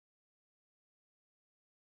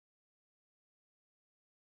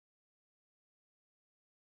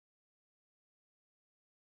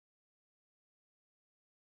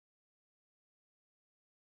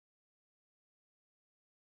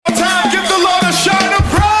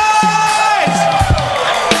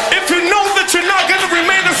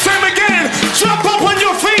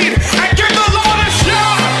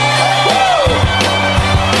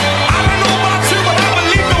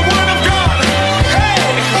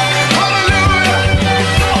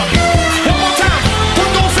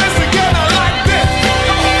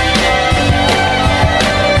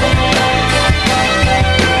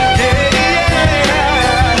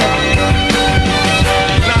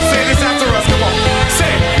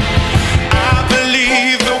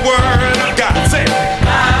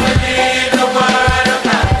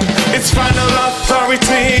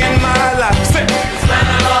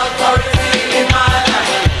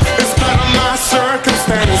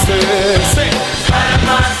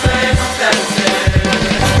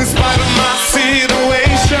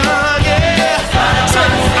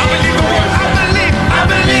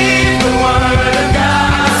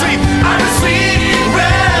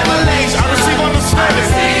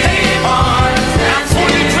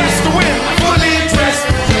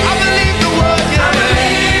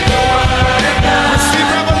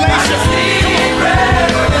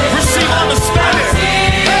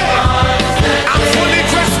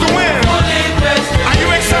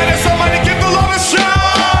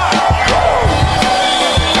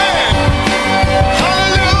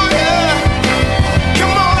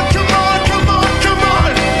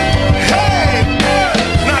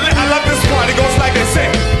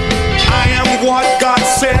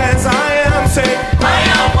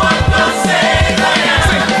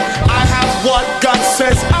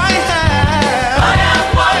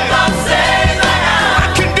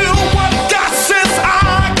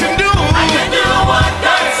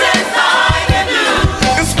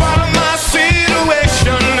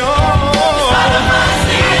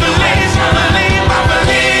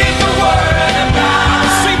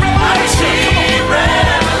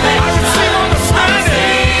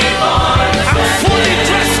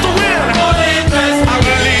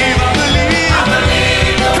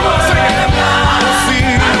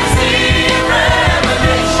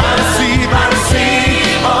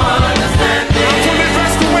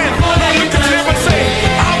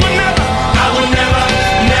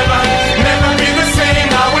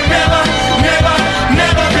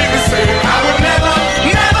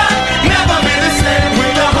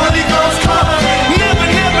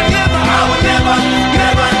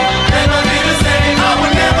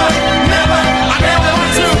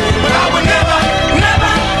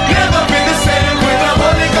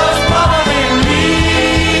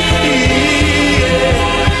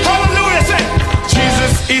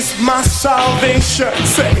is my salvation.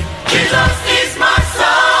 Say, Jesus is my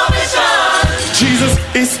salvation. Jesus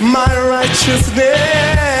is my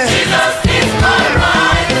righteousness. Jesus is my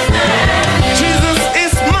righteousness. Jesus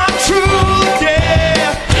is my truth,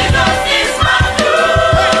 yeah. Jesus is my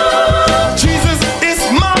truth. Jesus is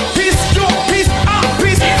my peace, your peace, our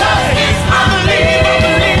peace. Hey,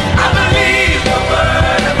 I believe the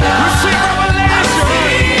word of God. receive revelation,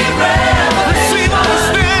 receive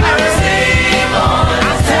understanding.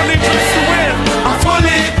 I'm fully blessed to win. I'm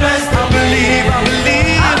fully blessed. I believe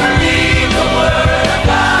the word of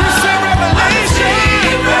God. receive revelation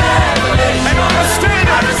and understanding.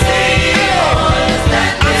 I receive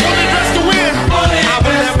understanding. I'm fully blessed to win. I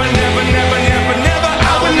will never, never, never, never, never.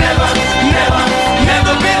 I will never, never,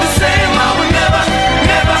 never be the same. I will never,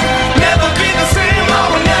 never, never be the same. I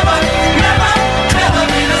will never, never, Never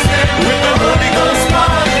be the same. with the Holy Ghost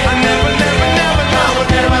power. I never, never, never, I will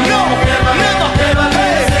never, no, never, Never be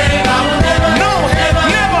the same. I will never, no, never,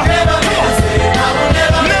 never be the same. I will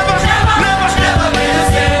never, never, never, never be the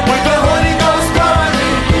same. with the Holy Ghost power.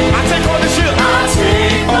 I take all the shield. I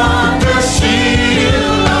take on the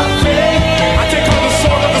shield of faith. I take all the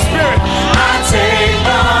sword of the Spirit. I take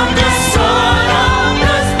on the sword of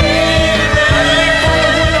the Spirit.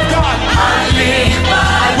 God, I live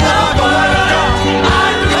by the word of God. I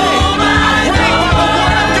rule by the word of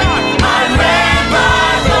God. I reign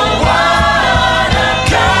by the word of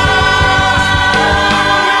God.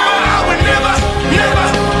 I will never, never,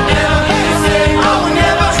 Never be the same. I will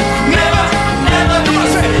never, never, Never be the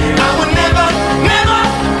same. I will never, never,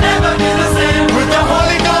 Never be the same. with the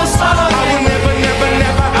Holy Ghost. I will never, never,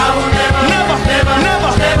 never, I will never, never, never,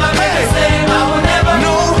 never, never be the same. I will never,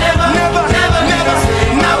 no, never, never, never be the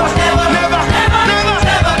same. I will never, never, never,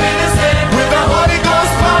 never be the same. with the Holy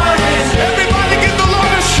Ghost power. Everybody give the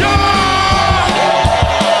Lord a shout.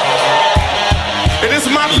 It is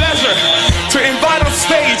my pleasure to invite on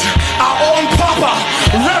stage our own Papa,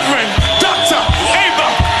 Reverend Dr.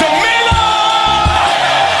 Abel, Damina.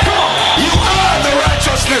 Come on. You are the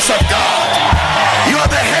righteousness of God. You are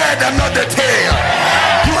the head and not the tail.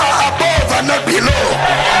 You are above and not below.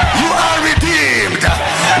 You are redeemed.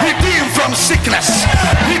 Redeemed from sickness.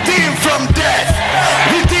 Redeemed from death.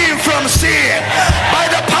 Redeemed from sin. By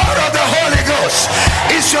the power of the Holy Ghost.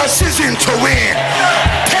 It's your season to win.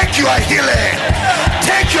 Take your healing.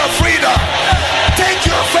 Take your freedom. Take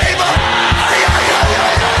your favor.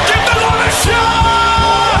 Give the Lord a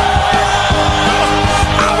shout.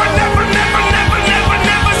 I will never, never, never, never,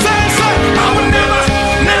 never say. I will never,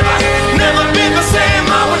 never, never be the same.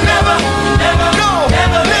 I will never, never, no,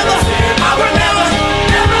 never, never. I will never,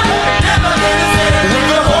 Never be the same. with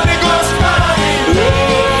the Holy Ghost.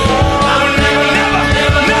 I will never, never,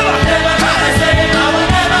 never, never, Never be the same. I will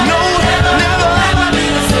never, no, never. never be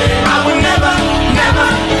the same. I will never, never,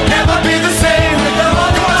 never be the same. Come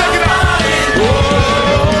on, take it out.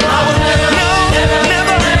 I will never, Never,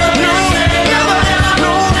 never, no, never,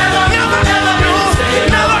 no, never, never, no,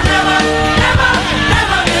 never,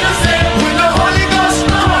 never be the same. with the Holy Ghost.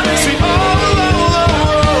 Come on, see,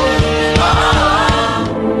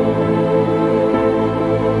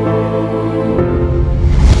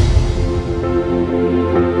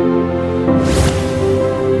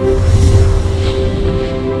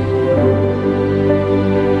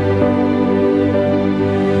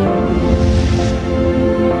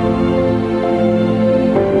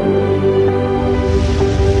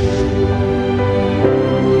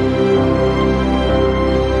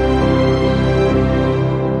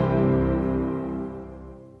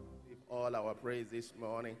 all our praise this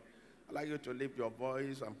morning. I'd like you to lift your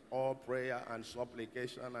voice and all prayer and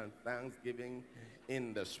supplication and thanksgiving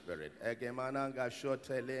in the Spirit. Egemananga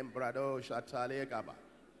shotelem brado shatalegaba.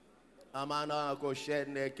 Amana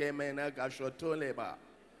koshene kemena gashotoleba.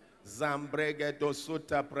 Zambrege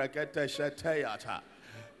dosuta prakete sheteyata.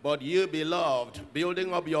 But you, beloved,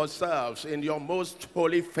 building up yourselves in your most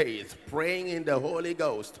holy faith, praying in the Holy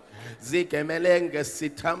Ghost. Zikemelenge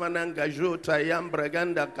sitamananga juta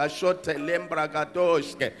yambraganda kashote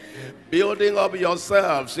lembragatoshke. Building up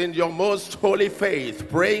yourselves in your most holy faith,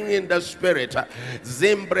 praying in the Spirit.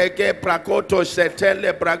 Zimbreke prakoto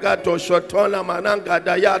shetele bragato shotola mananga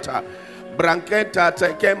dayata. Branketa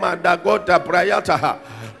tekema dagota prayata.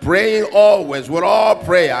 Praying always with all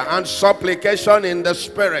prayer and supplication in the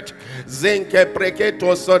Spirit. Zinke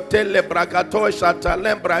preketo sotele brakato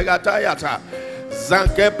shatalem bragatayata.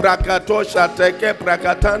 Zanke brakato shateke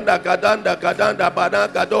brakatanda kadanda kadanda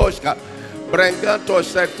bananga doshka. Brengato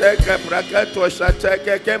shateke brakato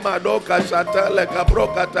shateke kemadoka shatale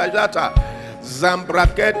kabroka tajata.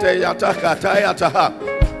 Zambrakete yata katayata.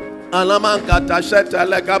 Alamanka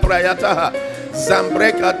tashetele kabrayata.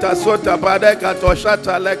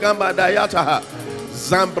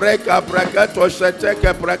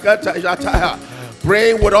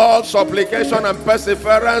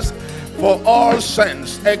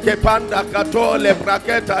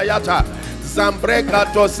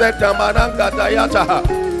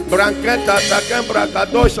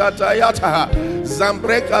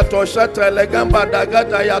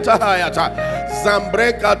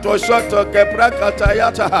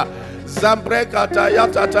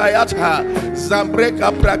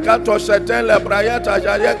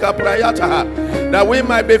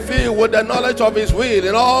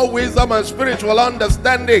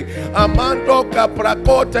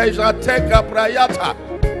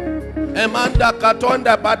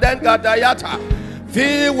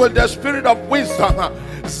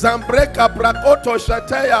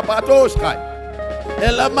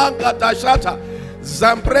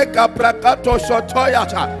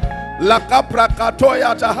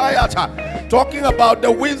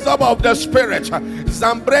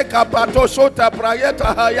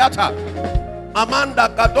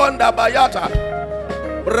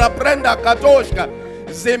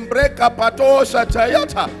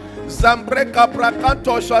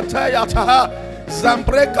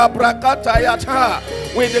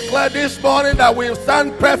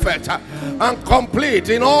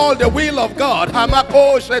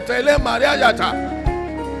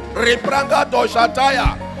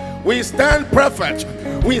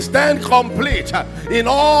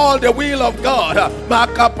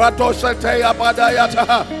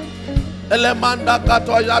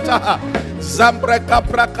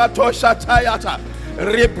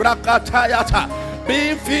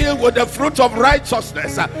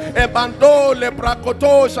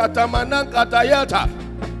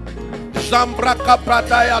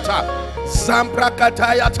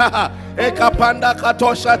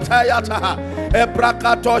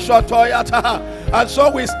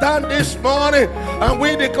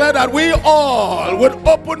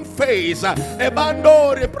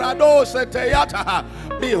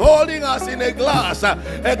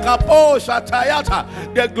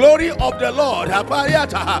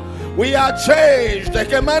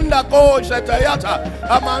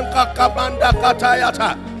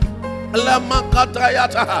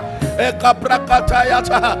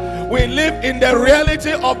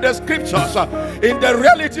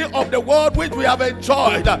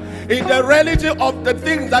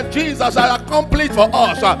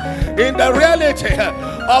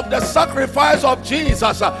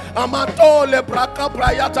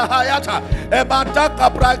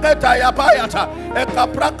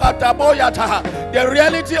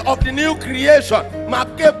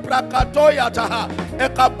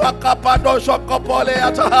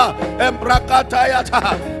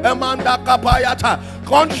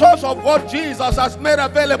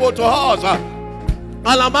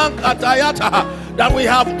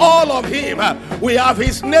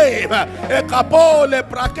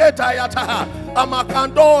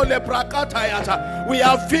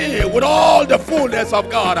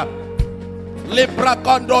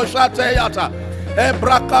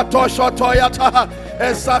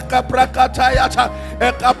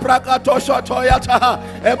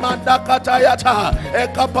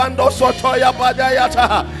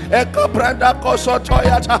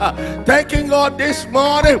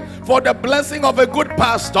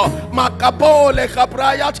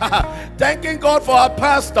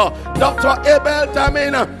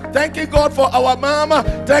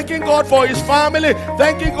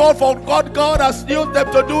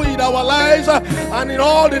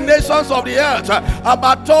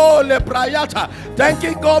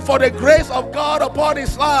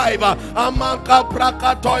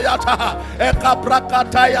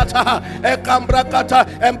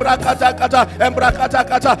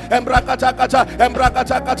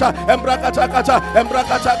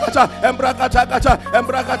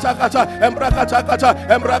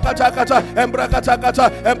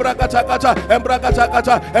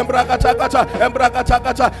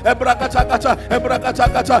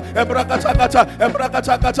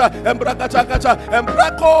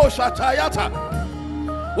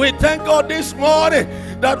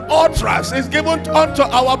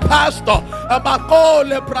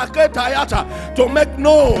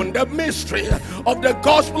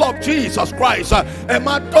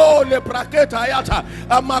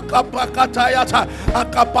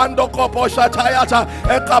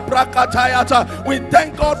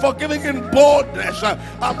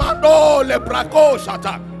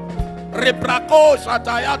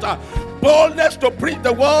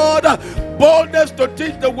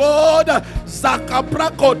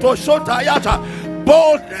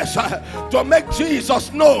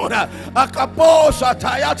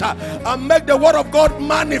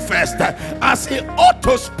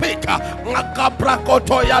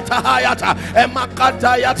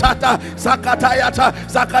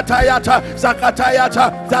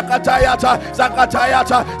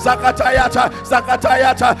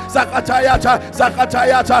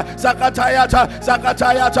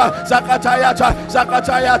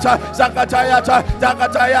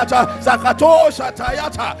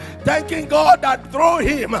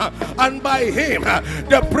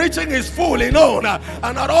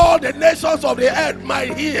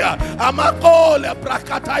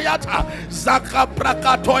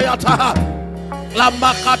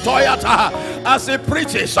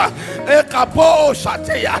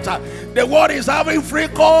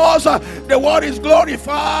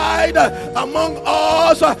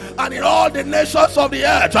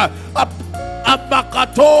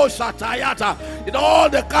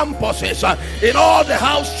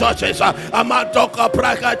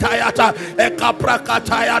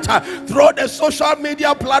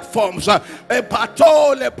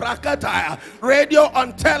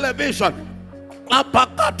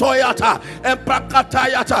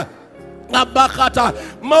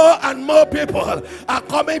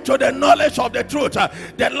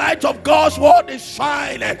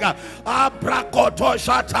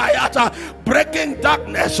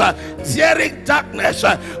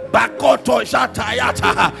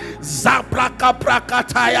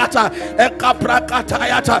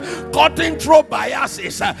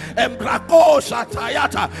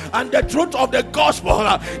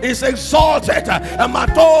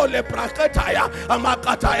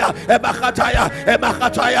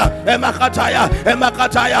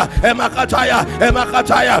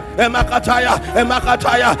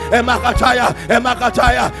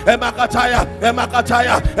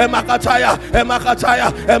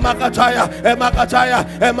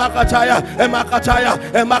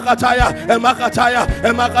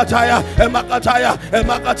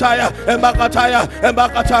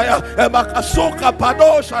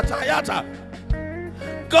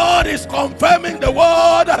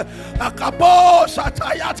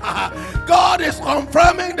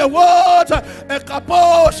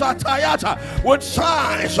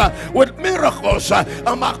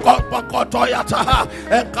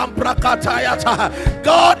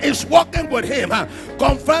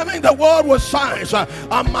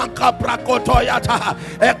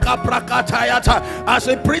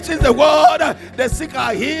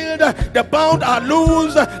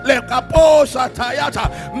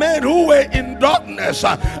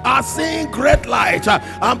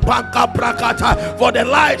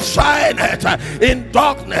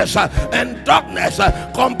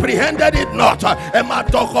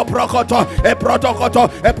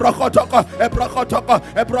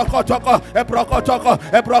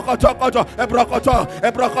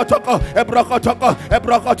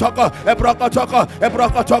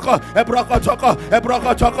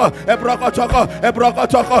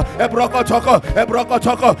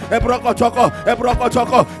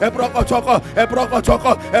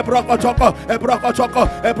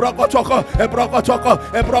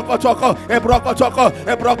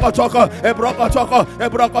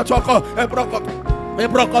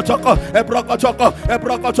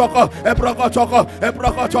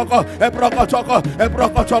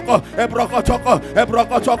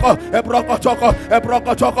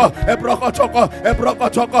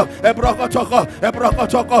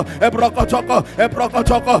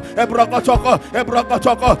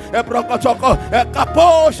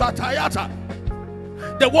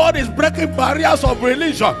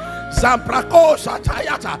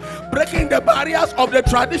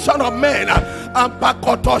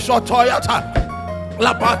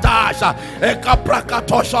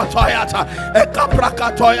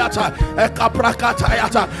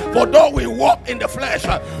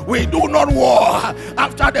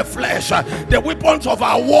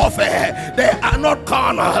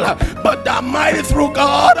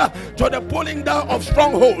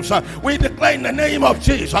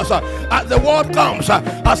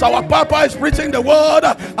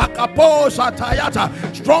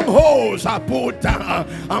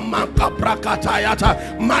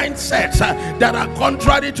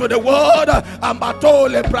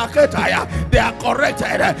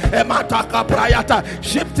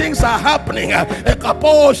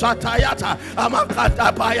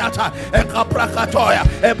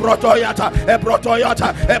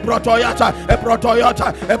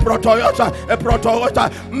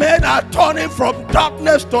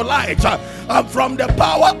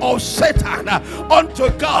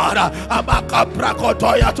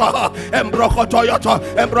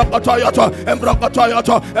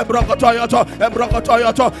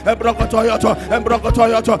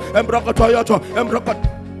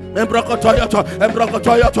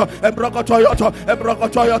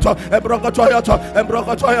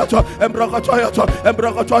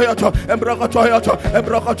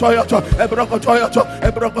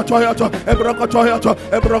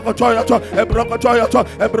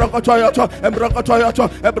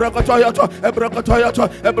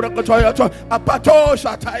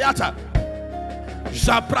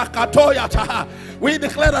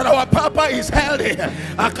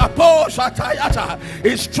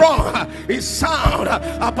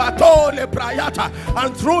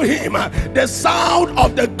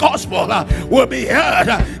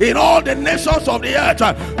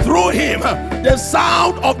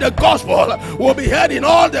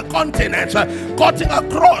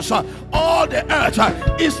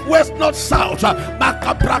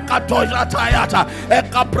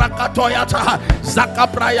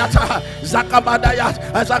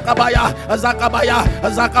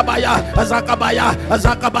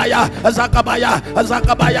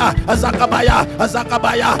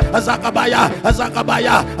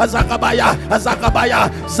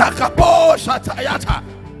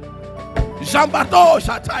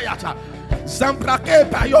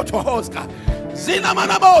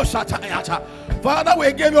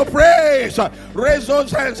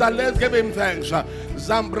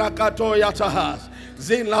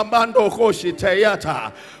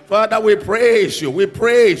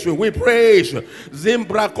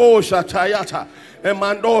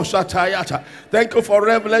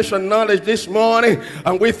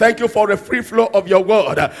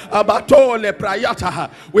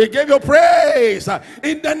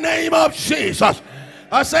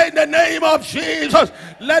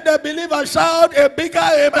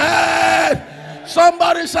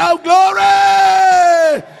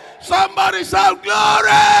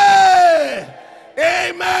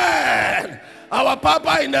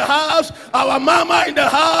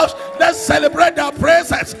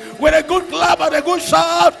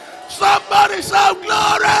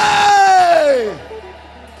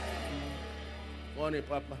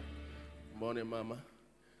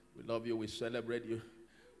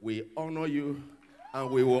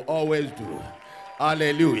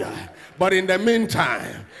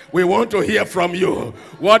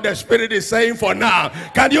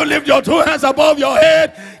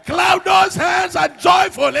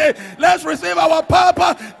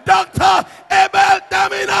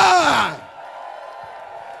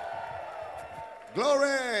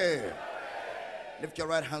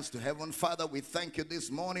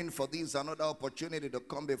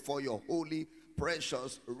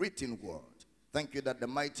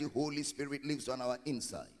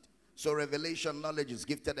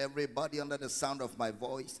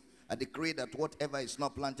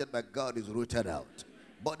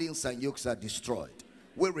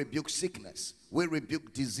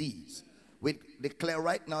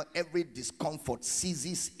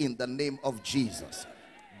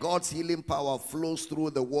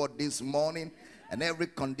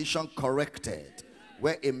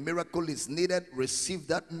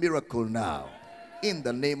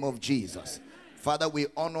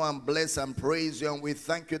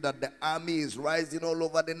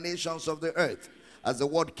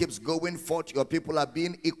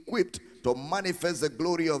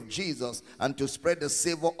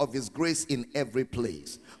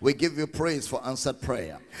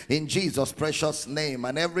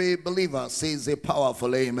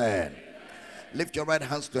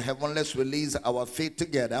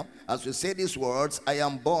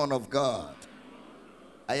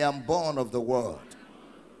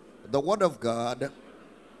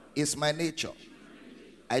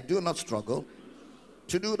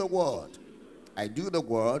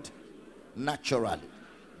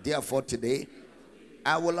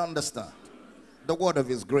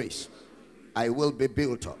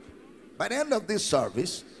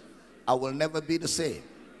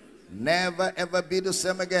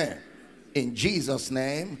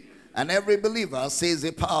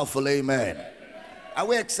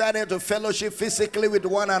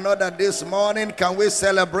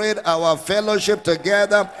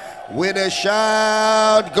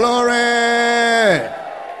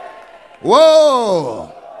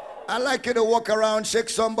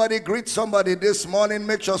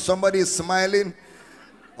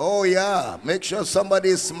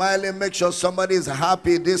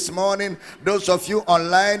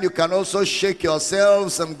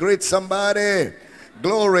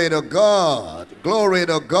 Glory to God. Glory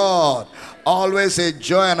to God. Always a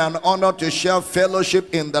joy and an honor to share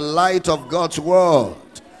fellowship in the light of God's word.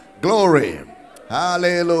 Glory.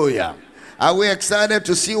 Hallelujah. Are we excited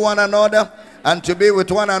to see one another and to be with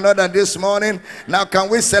one another this morning? Now can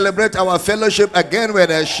we celebrate our fellowship again with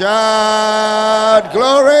a shout?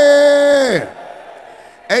 Glory.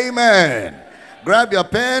 Amen. Grab your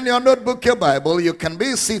pen, your notebook, your Bible. You can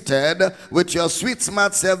be seated with your sweet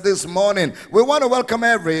smart self this morning. We want to welcome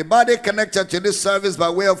everybody connected to this service by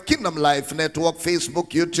way of Kingdom Life Network, Facebook,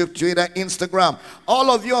 YouTube, Twitter, Instagram. All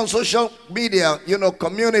of you on social media,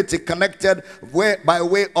 community connected by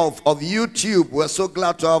way of YouTube. We're so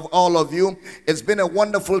glad to have all of you. It's been a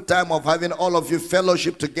wonderful time of having all of you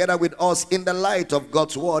fellowship together with us in the light of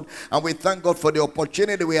God's word. And we thank God for the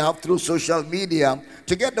opportunity we have through social media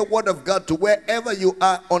to get the word of God to wherever you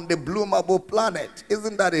are on the bloomable planet.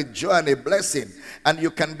 Isn't that a joy and a blessing? And you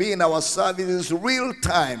can be in our services real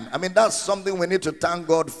time. I mean, that's something we need to thank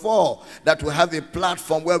God for, that we have a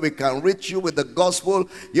platform where we can reach you with the gospel.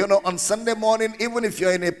 On Sunday morning, even if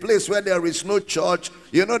you're in a place where there is no church,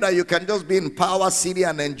 you know that you can just be in Power City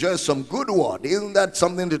and enjoy some good word. Isn't that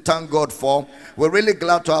something to thank God for? We're really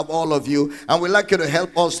glad to have all of you, and we'd like you to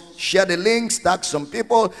help us share the links, tag some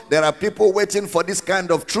people. There are people waiting for this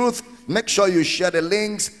kind of truth. Make sure you share the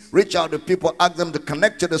links, reach out to people, ask them to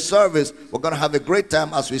connect to the service. We're going to have a great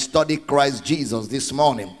time as we study Christ Jesus this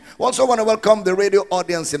morning. We also want to welcome the radio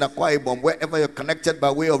audience in Akwa Ibom. Wherever you're connected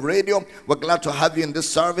by way of radio, we're glad to have you in this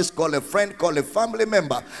service. Call a friend, call a family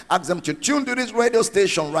member. Ask them to tune to this radio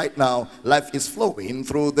station right now. Life is flowing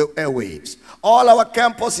through the airwaves. All our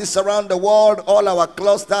campuses around the world, all our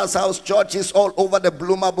clusters, house churches all over the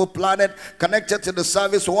bloomable planet connected to the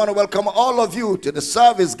service. We want to welcome all of you to the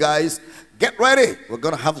service, guys. Get ready. We're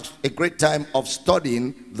going to have a great time of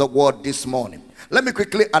studying the word this morning. Let me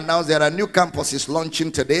quickly announce there are new campuses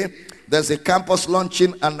launching today. There's a campus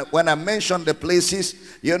launching, and when I mention the places,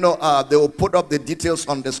 they will put up the details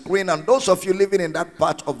on the screen. And those of you living in that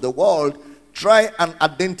part of the world, try and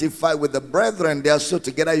identify with the brethren there, so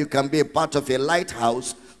together you can be a part of a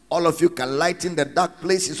lighthouse. All of you can lighten the dark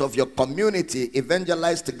places of your community,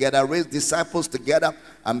 evangelize together, raise disciples together,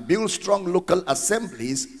 and build strong local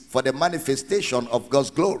assemblies for the manifestation of God's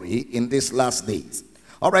glory in these last days.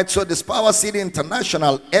 All right, so this Power City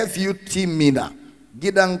International, FUT Mina,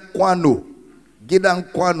 Gidankwano,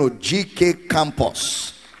 GK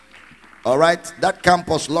Campus. All right, that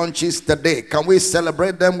campus launches today. Can we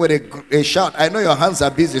celebrate them with a shout? I know your hands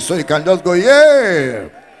are busy, so you can just go, yeah.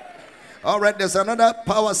 All right, there's another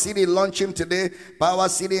Power City launching today. Power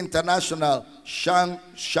City International,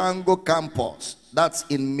 Shango Campus. That's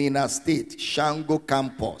in Mina State, Shango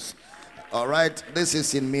Campus. All right, this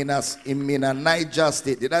is in Mina, Niger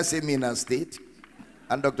State. Did I say Mina State?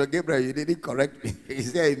 And Dr. Gabriel, you didn't correct me. He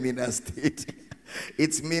said Mina State.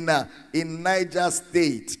 It's Mina in Niger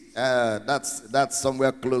State. That's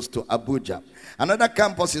somewhere close to Abuja. Another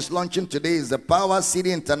campus is launching today is the Power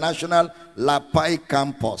City International Lapai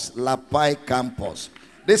Campus. Lapai Campus.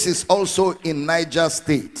 This is also in Niger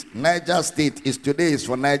State. Niger State is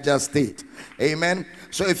for Niger State. Amen.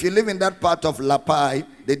 So if you live in that part of Lapai,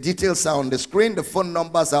 the details are on the screen. The phone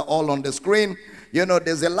numbers are all on the screen.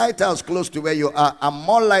 There's a lighthouse close to where you are, and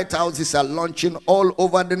more lighthouses are launching all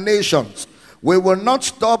over the nations. We will not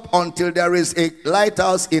stop until there is a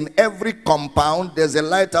lighthouse in every compound. There's a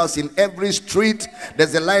lighthouse in every street.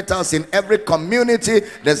 There's a lighthouse in every community.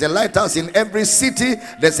 There's a lighthouse in every city.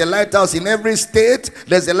 There's a lighthouse in every state.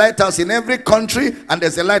 There's a lighthouse in every country. And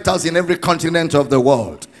there's a lighthouse in every continent of the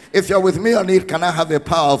world. If you're with me on it, can I have a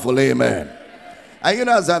powerful amen? And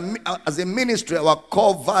as a ministry, our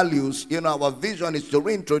core values, our vision is to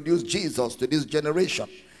reintroduce Jesus to this generation,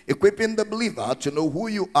 equipping the believer to know who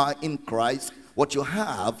you are in Christ, what you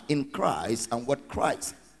have in Christ, and what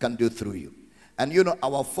Christ can do through you. And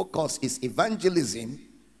our focus is evangelism,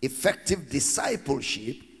 effective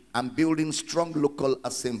discipleship, and building strong local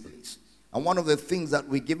assemblies. And one of the things that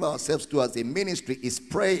we give ourselves to as a ministry is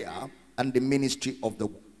prayer and the ministry of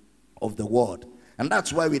the word. And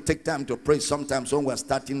that's why we take time to pray. Sometimes when we're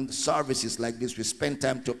starting services like this, we spend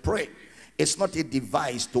time to pray. It's not a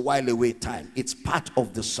device to while away time. It's part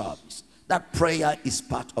of the service. That prayer is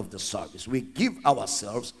part of the service. We give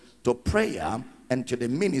ourselves to prayer and to the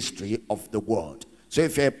ministry of the word. So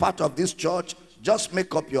if you're a part of this church, just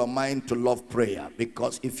make up your mind to love prayer.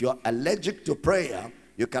 Because if you're allergic to prayer,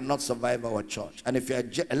 you cannot survive our church. And if you're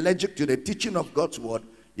allergic to the teaching of God's word,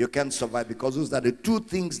 you can't survive, because those are the two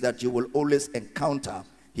things that you will always encounter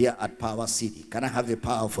here at Power City. Can I have a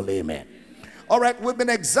powerful amen? All right, we've been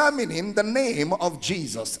examining the name of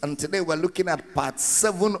Jesus, and today we're looking at part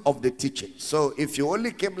 7 of the teaching. So if you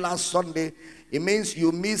only came last Sunday, it means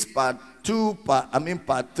you missed part 2,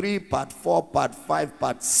 part 3, part 4, part 5,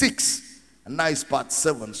 part 6, and now it's part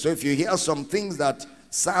 7. So if you hear some things that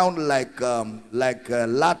sound like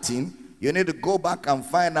Latin, you need to go back and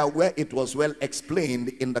find out where it was well explained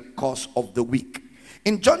in the course of the week.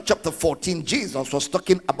 In John chapter 14, Jesus was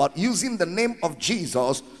talking about using the name of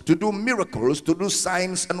Jesus to do miracles, to do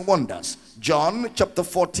signs and wonders. John chapter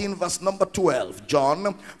 14 verse number 12.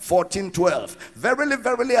 John 14:12. Verily,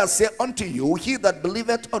 verily, I say unto you, he that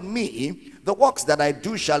believeth on me, the works that I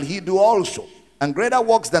do shall he do also. And greater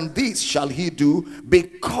works than these shall he do,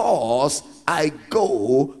 because I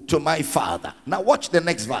go to my Father. Now watch the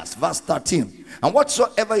next verse, verse 13. And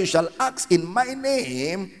whatsoever you shall ask in my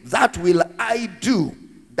name, that will I do,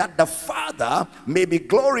 that the Father may be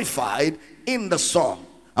glorified in the Son.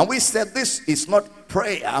 And we said this is not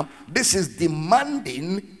prayer, this is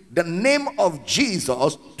demanding the name of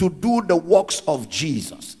Jesus to do the works of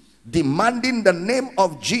Jesus. Demanding the name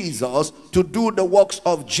of Jesus to do the works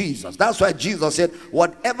of Jesus. That's why Jesus said,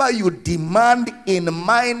 whatever you demand in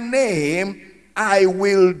my name, I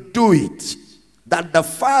will do it, that the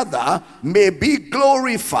Father may be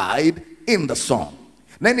glorified in the Son.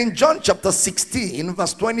 Then in John chapter 16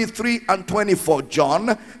 verse 23 and 24,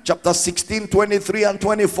 John chapter 16 23 and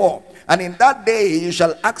 24, and in that day you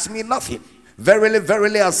shall ask me nothing. Verily,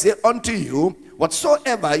 verily, I say unto you,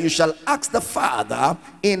 whatsoever you shall ask the Father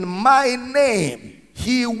in my name,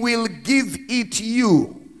 he will give it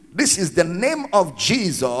you. This is the name of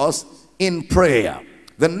Jesus in prayer.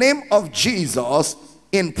 The name of Jesus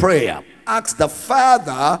in prayer. Ask the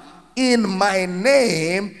Father in my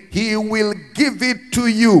name, he will give it to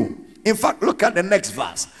you. In fact, look at the next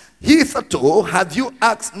verse. Hitherto have you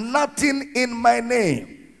asked nothing in my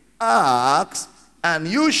name. Ask, and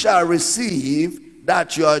you shall receive,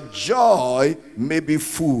 that your joy may be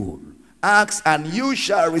full. Ask, and you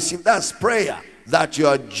shall receive. That's prayer, that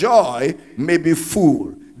your joy may be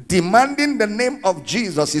full. Demanding the name of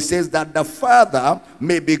Jesus, he says, that the Father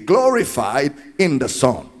may be glorified in the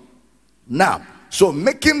Son. Now, so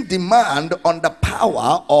making demand on the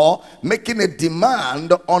power, or making a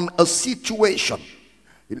demand on a situation.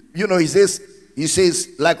 You know, he says,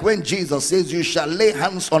 like when Jesus says, you shall lay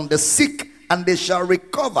hands on the sick and they shall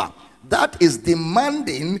recover. That is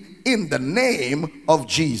demanding in the name of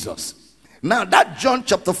Jesus. Now that John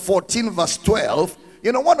chapter 14 verse 12,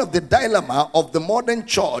 you know, one of the dilemma of the modern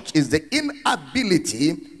church is the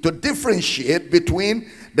inability to differentiate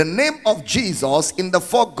between the name of Jesus in the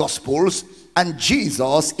 4 Gospels and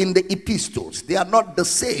Jesus in the epistles. They are not the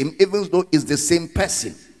same, even though it's the same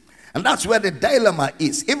person. And that's where the dilemma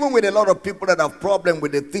is. Even with a lot of people that have problem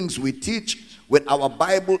with the things we teach, with our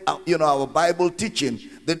Bible, our Bible teaching,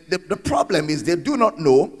 the problem is they do not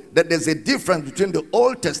know that there's a difference between the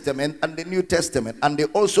Old Testament and the New Testament. And they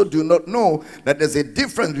also do not know that there's a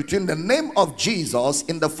difference between the name of Jesus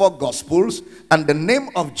in the 4 Gospels and the name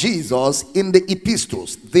of Jesus in the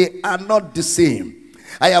epistles. They are not the same.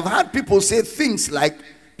 I have had people say things like,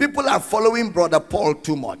 people are following Brother Paul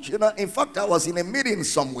too much. You know, in fact, I was in a meeting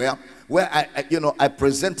somewhere where I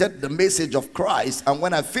presented the message of Christ, and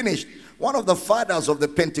when I finished, one of the fathers of the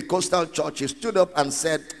Pentecostal church stood up and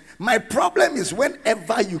said, my problem is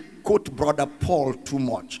whenever you quote Brother Paul too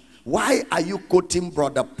much. Why are you quoting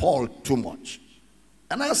Brother Paul too much?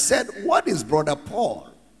 And I said, what is Brother Paul?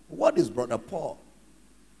 What is Brother Paul?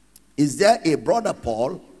 Is there a Brother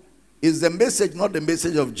Paul? Is the message not the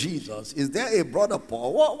message of Jesus? Is there a Brother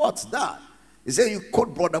Paul? What's that? He said, you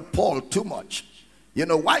quote Brother Paul too much. You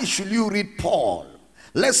know, why should you read Paul?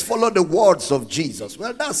 Let's follow the words of Jesus.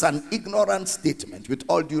 Well, that's an ignorant statement, with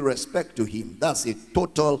all due respect to him. That's a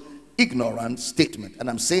total ignorant statement. And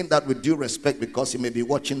I'm saying that with due respect because he may be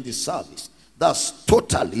watching this service. That's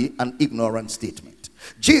totally an ignorant statement.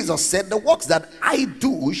 Jesus said, the works that I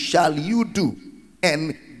do shall you do,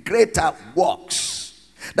 and greater works.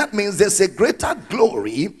 That means there's a greater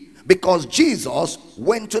glory because Jesus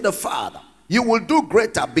went to the Father. You will do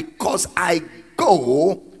greater because I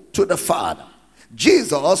go to the Father.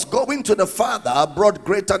 Jesus going to the Father brought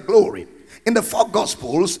greater glory. In the 4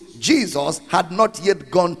 Gospels, Jesus had not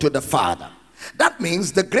yet gone to the Father. That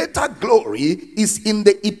means the greater glory is in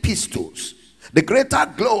the epistles. The greater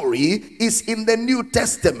glory is in the New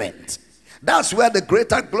Testament. That's where the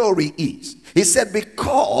greater glory is. He said,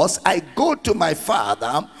 because I go to my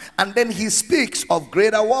Father, and then he speaks of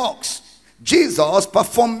greater works. Jesus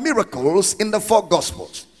performed miracles in the 4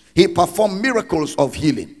 Gospels. He performed miracles of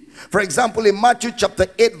healing. For example, in Matthew chapter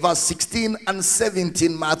 8 verse 16 and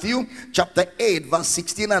 17, Matthew chapter 8 verse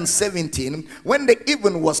 16 and 17, when the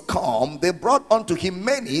even was come, they brought unto him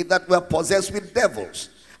many that were possessed with devils,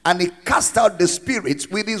 and he cast out the spirits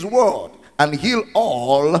with his word, and healed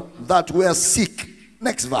all that were sick.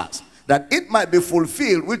 Next verse. That it might be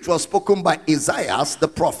fulfilled which was spoken by Isaiah the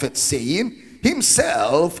prophet, saying,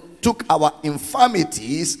 himself took our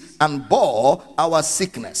infirmities and bore our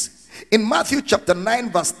sickness. In Matthew chapter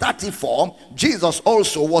 9 verse 34, Jesus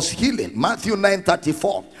also was healing. Matthew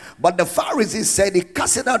 9:34. But the Pharisees said he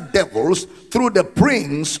casted out devils through the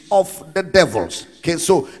prince of the devils. Okay,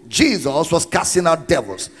 so Jesus was casting out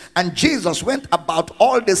devils. And Jesus went about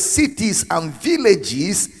all the cities and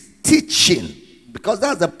villages teaching. Because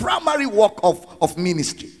that's the primary work of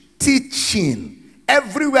ministry. Teaching.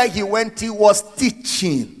 Everywhere he went, he was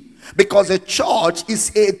teaching. Because a church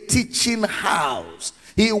is a teaching house.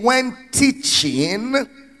 He went teaching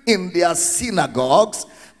in their synagogues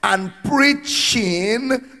and preaching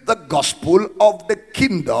the gospel of the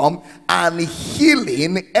kingdom and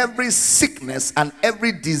healing every sickness and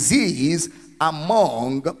every disease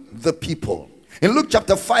among the people. In Luke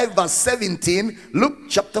chapter 5 verse 17, Luke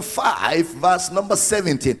chapter 5 verse number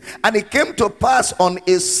 17, and it came to pass on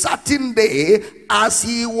a certain day as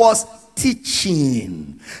he was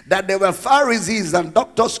teaching, that there were Pharisees and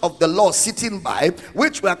doctors of the law sitting by,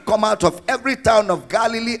 which were come out of every town of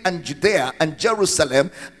Galilee and Judea and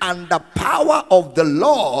Jerusalem, and the power of the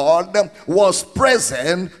Lord was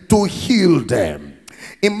present to heal them.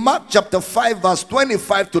 In Mark chapter 5 verse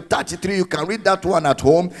 25 to 33, you can read that one at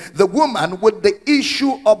home. The woman with the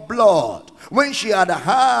issue of blood, when she had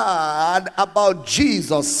heard about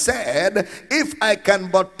Jesus, said, if I can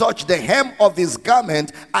but touch the hem of his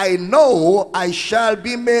garment, I know I shall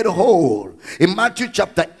be made whole. In Matthew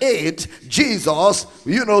chapter 8, Jesus,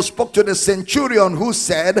 spoke to the centurion who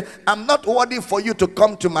said, I'm not worthy for you to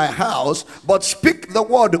come to my house, but speak the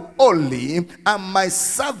word only, and my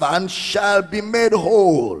servant shall be made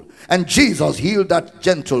whole. And Jesus healed that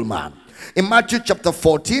gentleman. In Matthew chapter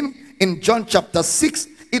 14, in John chapter 6,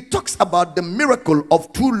 it talks about the miracle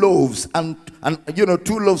of 2 loaves and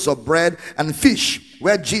 2 loaves of bread and fish,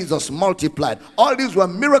 where Jesus multiplied. All these were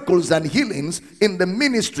miracles and healings in the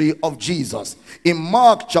ministry of Jesus. In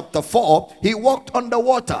Mark chapter 4, he walked on the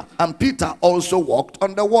water, and Peter also walked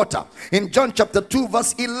on the water. In John chapter 2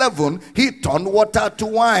 verse 11, he turned water to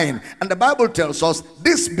wine. And the Bible tells us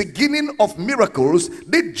this beginning of miracles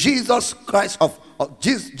did Jesus Christ of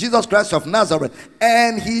Nazareth,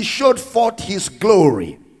 and he showed forth his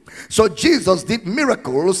glory. So Jesus did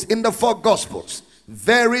miracles in the 4 gospels.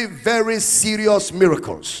 Very, very serious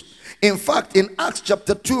miracles. In fact, in Acts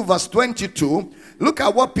chapter 2 verse 22, look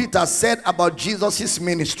at what Peter said about Jesus'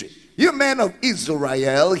 ministry. You men of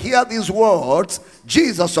Israel, hear these words.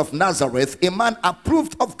 Jesus of Nazareth, a man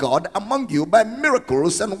approved of God among you by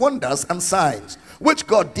miracles and wonders and signs, which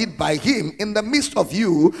God did by him in the midst of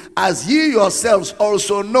you, as ye yourselves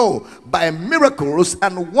also know, by miracles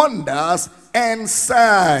and wonders and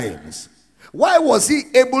signs. Why was he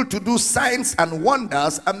able to do signs and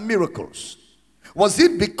wonders and miracles? Was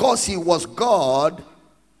it because he was God?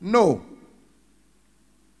 No.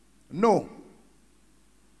 No.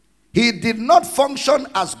 He did not function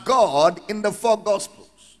as God in the 4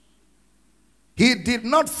 gospels. He did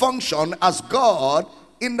not function as God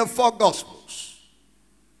in the 4 gospels.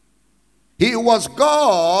 He was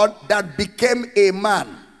God that became a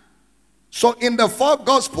man. So in the 4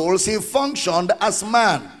 gospels, he functioned as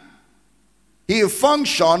man. He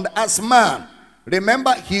functioned as man.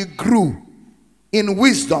 Remember, he grew in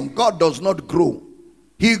wisdom. God does not grow.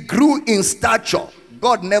 He grew in stature.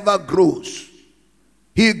 God never grows.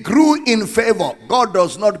 He grew in favor. God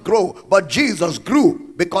does not grow. But Jesus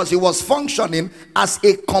grew because he was functioning as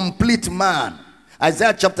a complete man.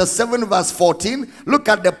 Isaiah chapter 7 verse 14, look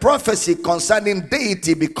at the prophecy concerning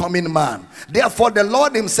deity becoming man. Therefore the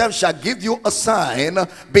Lord himself shall give you a sign.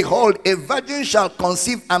 Behold, a virgin shall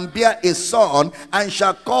conceive and bear a son, and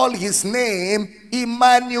shall call his name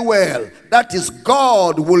Emmanuel. That is,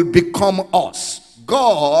 God will become us.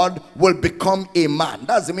 God will become a man.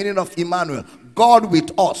 That's the meaning of Emmanuel. God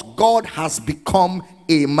with us. God has become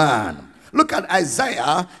a man. Look at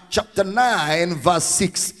Isaiah chapter 9 verse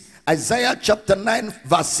 6. Isaiah chapter 9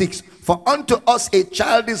 verse 6. For unto us a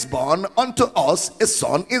child is born, unto us a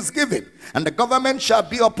son is given, and the government shall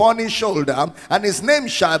be upon his shoulder, and his name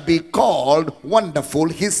shall be called Wonderful.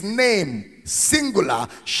 His name, singular,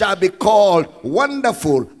 shall be called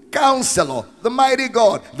Wonderful, Counselor, the mighty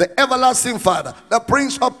God, the everlasting Father, the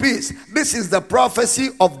Prince of Peace. This is the prophecy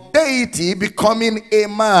of deity becoming a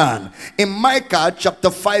man. In Micah chapter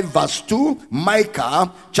 5 verse 2,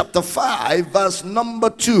 Micah chapter 5 verse number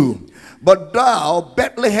 2. But thou,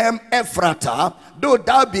 Bethlehem Ephratah, though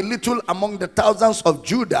thou be little among the thousands of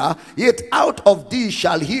Judah, yet out of thee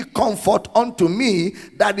shall he comfort unto me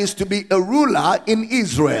that is to be a ruler in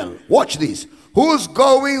Israel. Watch this. Whose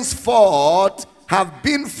goings forth have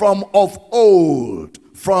been from of old,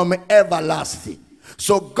 from everlasting.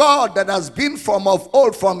 So God that has been from of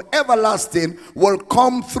old, from everlasting, will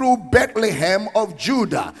come through Bethlehem of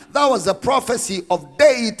Judah. That was a prophecy of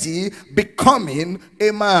deity becoming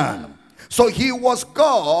a man. So he was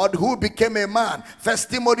God who became a man. 1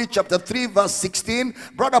 Timothy chapter 3 verse 16,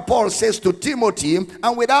 Brother Paul says to Timothy,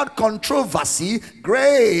 and without controversy,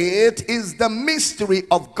 great is the mystery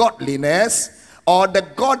of godliness, or the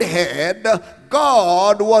Godhead.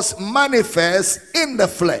 God was manifest in the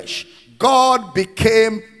flesh. God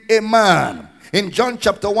became a man. In John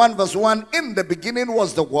chapter 1 verse 1, in the beginning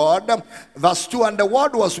was the Word. Verse 2, and the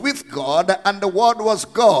Word was with God, and the Word was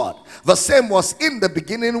God. The same was in the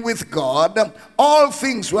beginning with God. All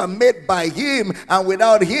things were made by him, and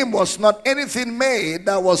without him was not anything made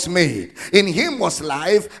that was made. In him was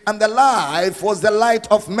life, and the life was the light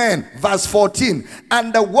of men. Verse 14,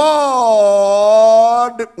 and the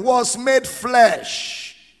Word was made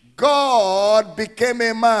flesh. God became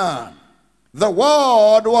a man. The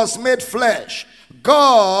Word was made flesh.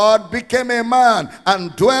 God became a man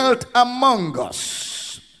and dwelt among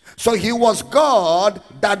us. So he was God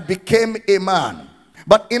that became a man.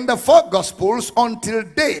 But in the four Gospels until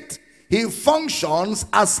date, he functions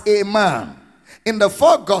as a man. In the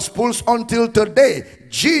four Gospels until today,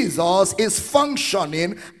 Jesus is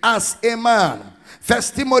functioning as a man. 1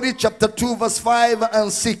 Timothy chapter 2 verse 5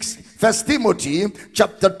 and 6. 1 Timothy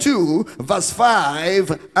chapter 2 verse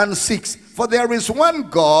 5 and 6. For there is one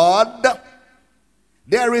God,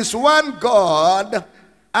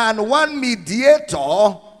 and one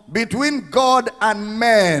mediator between God and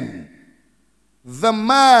men, the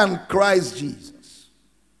man Christ Jesus.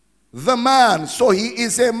 The man, so he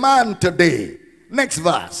is a man today. Next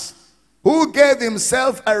verse. Who gave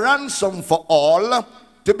himself a ransom for all,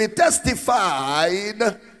 to be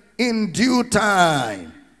testified in due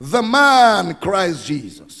time. The man Christ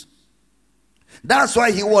Jesus. That's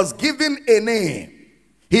why he was given a name.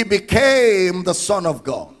 He became the Son of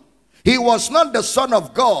God. He was not the Son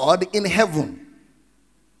of God in heaven.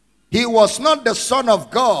 He was not the Son of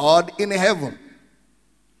God in heaven.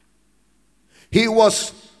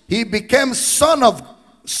 He became Son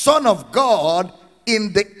of God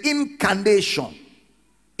in the incarnation.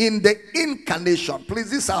 In the incarnation. Please,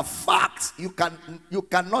 these are facts you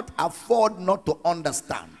cannot afford not to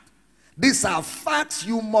understand. These are facts,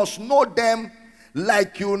 you must know them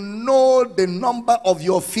like you know the number of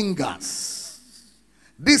your fingers.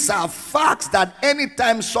 These are facts that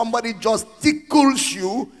anytime somebody just tickles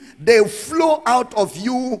you, they flow out of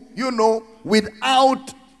you,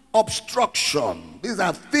 without obstruction. These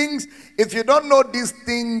are things, if you don't know these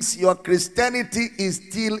things, your Christianity is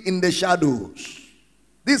still in the shadows.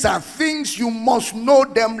 These are things you must know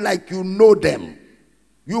them like you know them.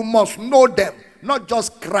 You must know them, not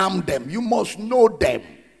just cram them. You must know them.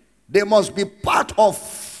 They must be part of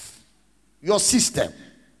your system.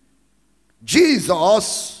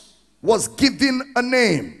 Jesus was given a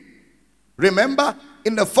name. Remember,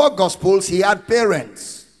 in the four Gospels, he had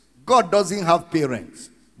parents. God doesn't have parents,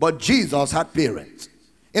 but Jesus had parents.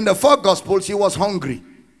 In the four Gospels, he was hungry.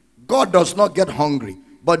 God does not get hungry,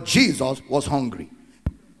 but Jesus was hungry.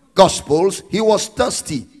 Gospels, he was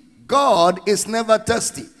thirsty. God is never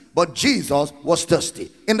thirsty, but Jesus was thirsty.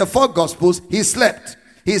 In the four Gospels, he slept.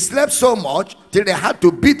 He slept so much till they had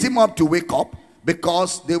to beat him up to wake up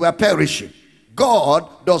because they were perishing. God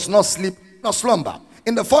does not sleep nor slumber.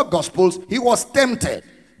 In the four Gospels, he was tempted.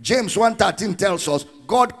 James 1:13 tells us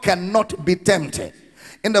God cannot be tempted.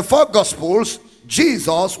 In the four Gospels,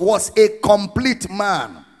 Jesus was a complete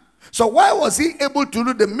man. So why was he able to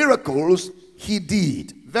do the miracles he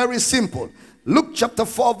did? Very simple. Luke chapter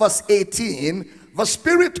 4 verse 18. The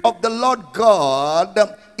Spirit of the Lord God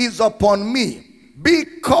is upon me,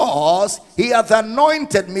 because he hath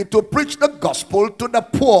anointed me to preach the gospel to the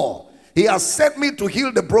poor. He has sent me to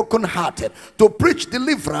heal the brokenhearted, to preach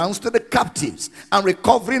deliverance to the captives, and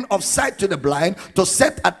recovering of sight to the blind, to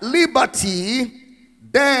set at liberty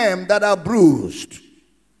them that are bruised.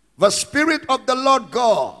 The Spirit of the Lord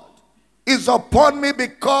God is upon me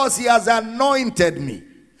because he has anointed me.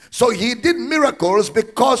 So he did miracles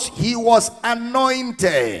because he was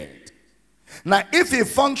anointed. Now, if he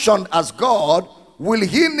functioned as God, will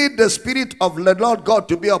he need the Spirit of the Lord God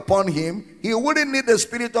to be upon him? He wouldn't need the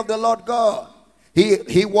Spirit of the Lord God.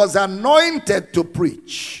 He was anointed to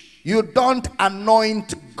preach. You don't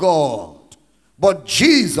anoint God. But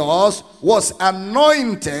Jesus was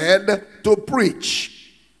anointed to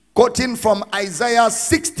preach. Quoting from Isaiah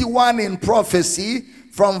 61 in prophecy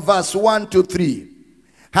from verse 1 to 3.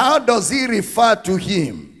 How does he refer to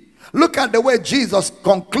him? Look at the way Jesus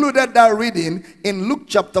concluded that reading in Luke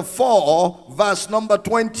chapter 4 verse number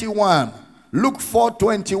 21. Luke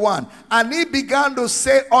 4:21. And he began to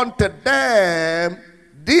say unto them,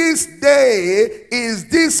 this day is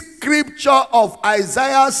this scripture of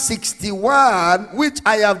Isaiah 61, which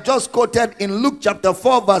I have just quoted in Luke chapter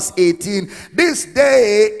 4 verse 18. This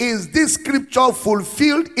day is this scripture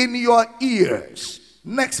fulfilled in your ears.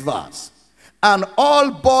 Next verse. And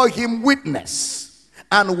all bore him witness,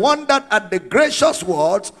 and wondered at the gracious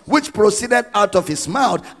words which proceeded out of his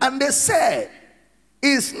mouth. And they said,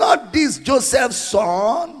 is not this Joseph's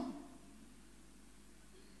son?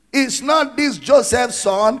 Is not this Joseph's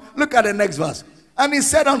son? Look at the next verse. And he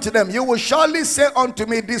said unto them, you will surely say unto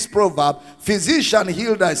me this proverb, physician,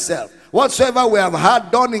 heal thyself. Whatsoever we have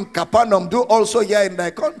had done in Capernaum, do also here in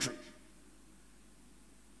thy country.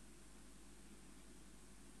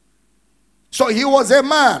 So he was a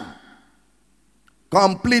man,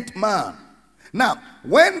 complete man. Now,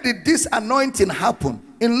 when did this anointing happen?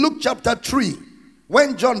 In Luke chapter 3,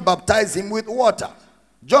 when John baptized him with water.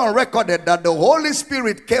 John recorded that the Holy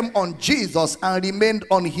Spirit came on Jesus and remained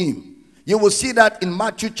on him. You will see that in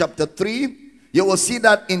Matthew chapter 3. You will see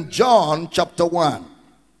that in John chapter 1.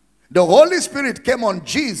 The Holy Spirit came on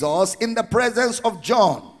Jesus in the presence of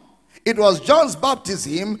John. It was John's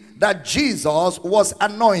baptism that Jesus was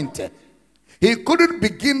anointed. He couldn't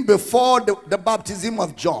begin before the baptism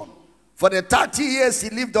of John. For the 30 years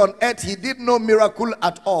he lived on earth, he did no miracle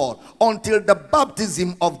at all until the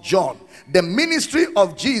baptism of John. The ministry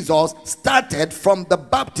of Jesus started from the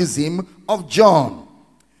baptism of John.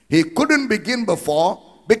 He couldn't begin before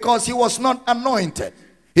because he was not anointed.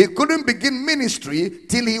 He couldn't begin ministry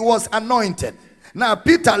till he was anointed. Now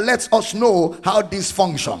Peter lets us know how this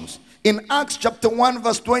functions. In Acts chapter 1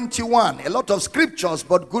 verse 21, a lot of scriptures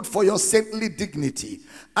but good for your saintly dignity.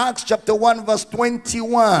 Acts chapter 1 verse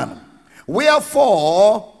 21.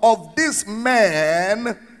 Wherefore of these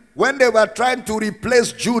men, when they were trying to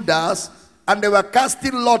replace Judas, and they were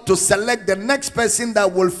casting lot to select the next person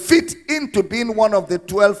that will fit into being one of the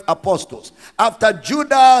 12 apostles. After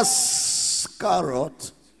Judas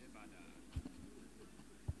Iscariot,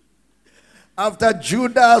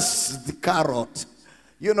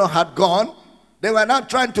 had gone, they were now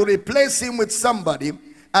trying to replace him with somebody.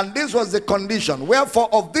 And this was the condition. Wherefore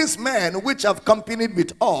of these men which have companied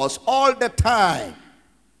with us all the time.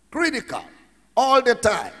 Critical. All the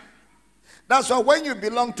time. That's why when you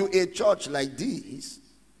belong to a church like this,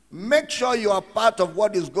 make sure you are part of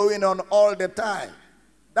what is going on all the time.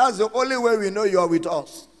 That's the only way we know you are with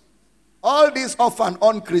us. All this off and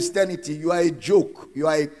on Christianity, you are a joke. You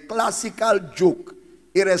are a classical joke.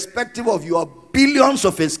 Irrespective of your billions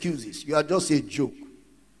of excuses, you are just a joke.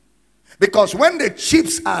 Because when the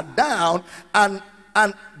chips are down and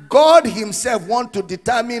God himself wants to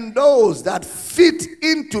determine those that fit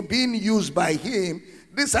into being used by him,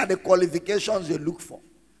 these are the qualifications you look for.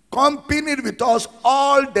 Companied with us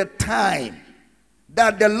all the time.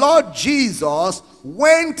 That the Lord Jesus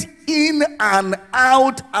went in and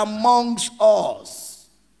out amongst us.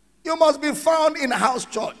 You must be found in house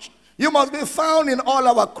church. You must be found in all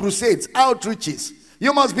our crusades, outreaches.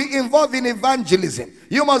 You must be involved in evangelism.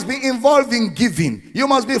 You must be involved in giving. You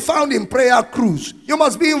must be found in prayer crews. You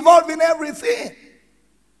must be involved in everything.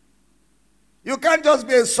 You can't just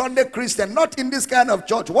be a Sunday Christian, not in this kind of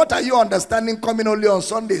church. What are you understanding coming only on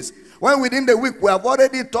Sundays? When within the week we have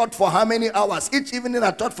already taught for how many hours? Each evening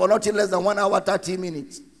I taught for nothing less than 1 hour, 30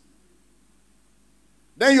 minutes.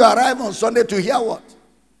 Then you arrive on Sunday to hear what?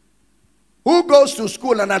 Who goes to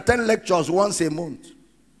school and attend lectures once a month?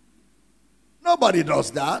 Nobody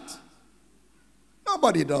does that.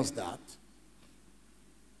 Nobody does that.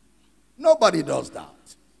 Nobody does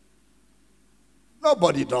that.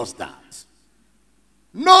 Nobody does that.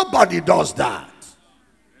 Nobody does that.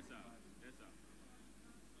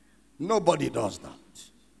 Nobody does that.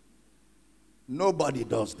 Nobody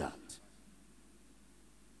does that.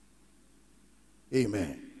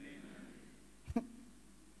 Amen.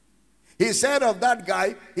 He said of that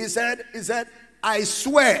guy, he said, I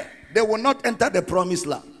swear they will not enter the promised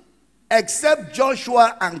land except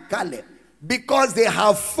Joshua and Caleb, because they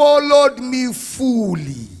have followed me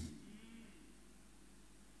fully.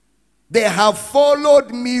 They have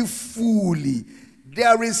followed me fully.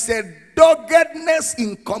 There is a doggedness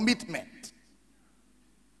in commitment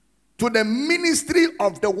to the ministry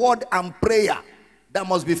of the word and prayer that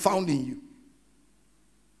must be found in you.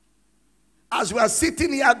 As we are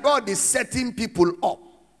sitting here, God is setting people up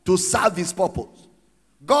to serve his purpose.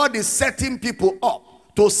 God is setting people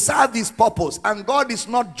up to serve his purpose. And God is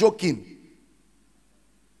not joking.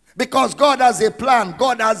 Because God has a plan.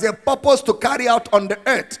 God has a purpose to carry out on the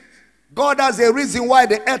earth. God has a reason why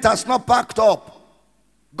the earth has not packed up.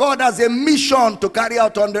 God has a mission to carry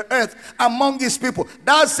out on the earth among his people.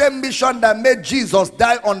 That same mission that made Jesus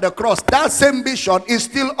die on the cross, that same mission is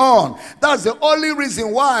still on. That's the only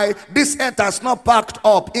reason why this earth has not packed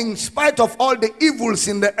up, in spite of all the evils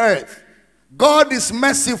in the earth. God is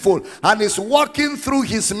merciful and is working through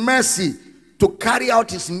his mercy to carry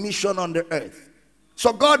out his mission on the earth.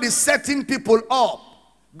 So God is setting people up.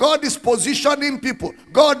 God is positioning people.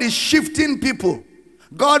 God is shifting people.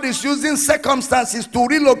 God is using circumstances to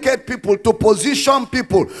relocate people, to position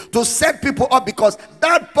people, to set people up, because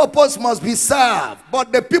that purpose must be served.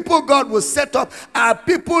 But the people God will set up are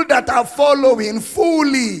people that are following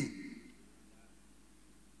fully.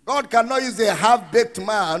 God cannot use a half-baked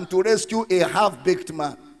man to rescue a half-baked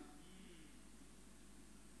man.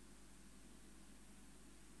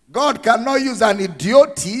 God cannot use an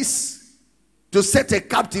idiotist to set a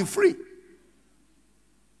captive free.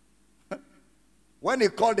 When he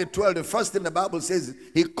called the 12, the first thing the Bible says,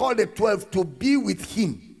 he called the 12 to be with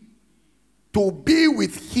him. To be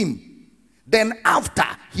with him. Then after,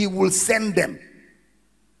 he will send them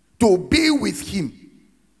to be with him.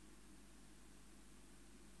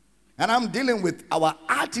 And I'm dealing with our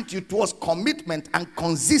attitude towards commitment and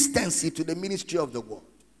consistency to the ministry of the word.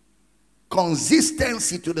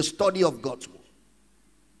 Consistency to the study of God's word.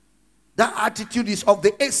 That attitude is of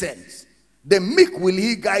the essence. The meek will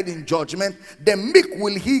he guide in judgment. The meek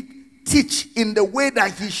will he teach in the way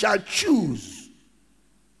that he shall choose.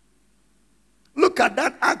 Look at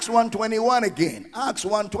that, Acts 1:21 again. Acts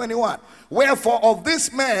 1:21. Wherefore of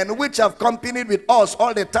these men which have companied with us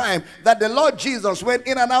all the time, that the Lord Jesus went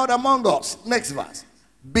in and out among us. Next verse.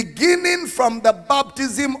 Beginning from the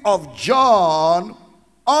baptism of John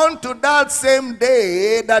unto that same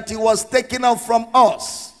day that he was taken up from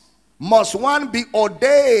us, must one be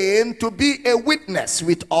ordained to be a witness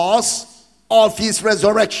with us of his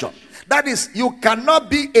resurrection. That is, you cannot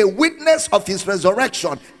be a witness of his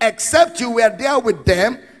resurrection except you were there with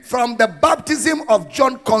them from the baptism of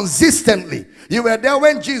John consistently. You were there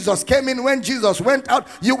when Jesus came in, when Jesus went out.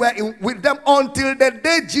 You were with them until the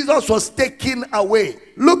day Jesus was taken away.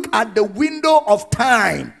 Look at the window of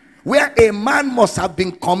time where a man must have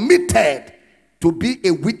been committed to be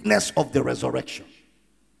a witness of the resurrection.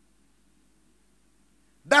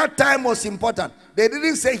 That time was important. They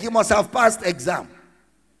didn't say he must have passed exam.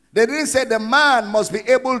 They didn't say the man must be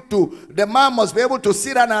able to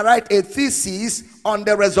sit down and write a thesis on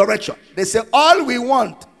the resurrection. They say all we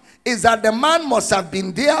want is that the man must have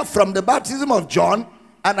been there from the baptism of John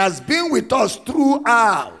and has been with us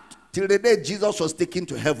throughout till the day Jesus was taken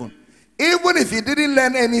to heaven. Even if he didn't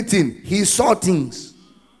learn anything, he saw things.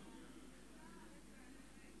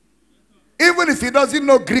 Even if he doesn't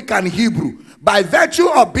know Greek and Hebrew, by virtue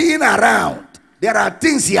of being around, there are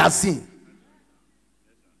things he has seen.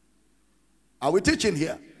 Are we teaching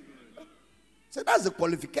here? So that's the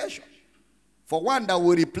qualification for one that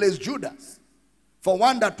will replace Judas, for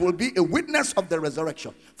one that will be a witness of the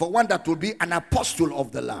resurrection, for one that will be an apostle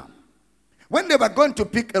of the Lamb. When they were going to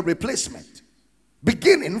pick a replacement,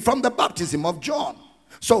 beginning from the baptism of John.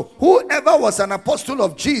 So whoever was an apostle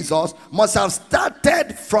of Jesus must have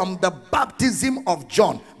started from the baptism of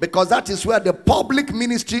John, because that is where the public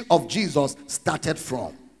ministry of Jesus started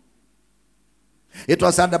from. It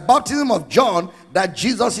was at the baptism of John that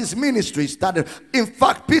Jesus' ministry started. In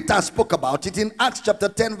fact, Peter spoke about it in Acts chapter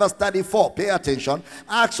 10 verse 34. Pay attention.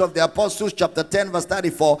 Acts of the Apostles chapter 10 verse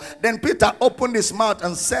 34. Then Peter opened his mouth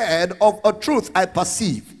and said, of a truth I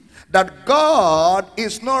perceive that God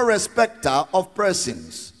is no respecter of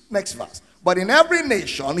persons. Next verse. But in every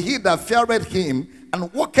nation he that feareth him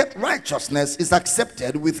and worketh righteousness is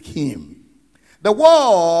accepted with him. The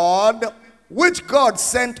word which God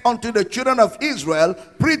sent unto the children of Israel,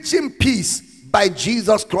 preaching peace by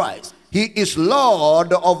Jesus Christ. He is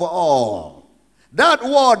Lord of all. That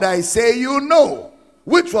word I say you know,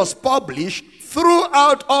 which was published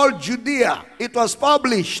throughout all Judea. It was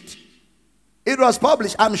published. It was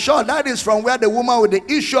published. I'm sure that is from where the woman with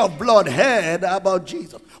the issue of blood heard about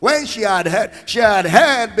Jesus. When she had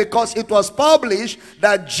heard because it was published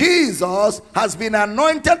that Jesus has been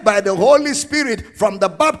anointed by the Holy Spirit from the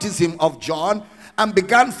baptism of John and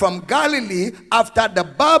began from Galilee. After the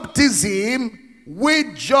baptism,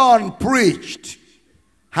 which John preached,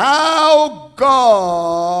 how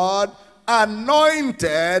God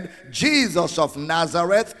anointed Jesus of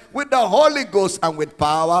Nazareth with the Holy Ghost and with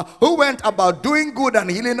power, who went about doing good and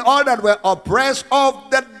healing all that were oppressed of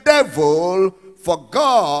the devil, for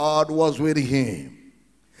God was with him.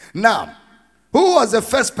 Now, who was the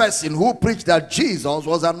first person who preached that Jesus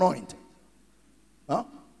was anointed? Huh?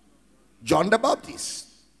 John the Baptist.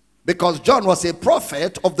 Because John was a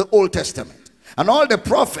prophet of the Old Testament. And all the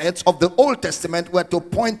prophets of the Old Testament were to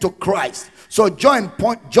point to Christ. So John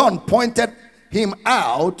pointed him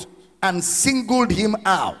out and singled him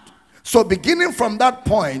out. So beginning from that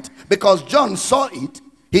point, because John saw it,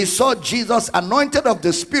 he saw Jesus anointed of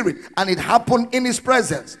the Spirit, and it happened in his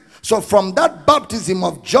presence. So from that baptism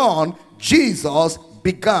of John, Jesus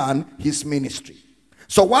began his ministry.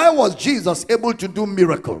 So why was Jesus able to do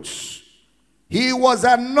miracles? He was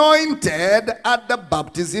anointed at the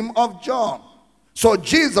baptism of John. So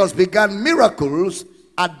Jesus began miracles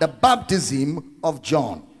at the baptism of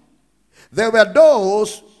John. There were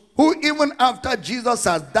those who, even after Jesus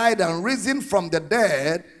has died and risen from the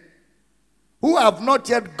dead, who have not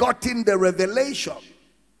yet gotten the revelation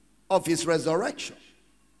of his resurrection.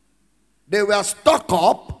 They were stuck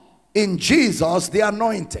up in Jesus the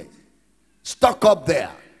anointed, stuck up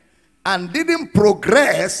there, and didn't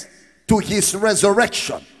progress to his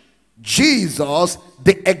resurrection, Jesus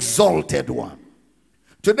the exalted one.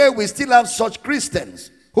 Today we still have such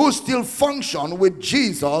Christians who still function with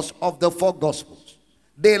Jesus of the four Gospels.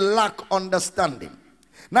 They lack understanding.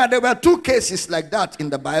 Now there were two cases like that in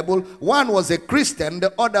the Bible. One was a Christian,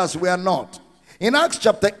 the others were not. In Acts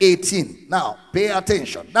chapter 18, now pay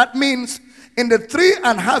attention. That means in the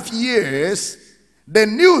 3.5 years, the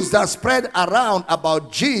news that spread around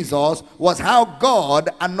about Jesus was how God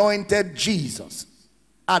anointed Jesus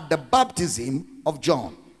at the baptism of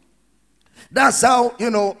John. That's how,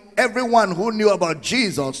 everyone who knew about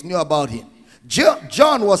Jesus knew about him.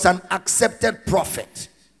 John was an accepted prophet.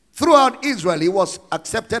 Throughout Israel, he was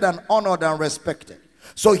accepted and honored and respected.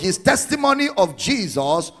 So his testimony of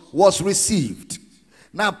Jesus was received.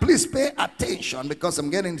 Now, please pay attention, because I'm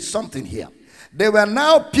getting something here. There were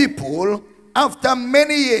now people, after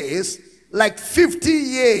many years, like 50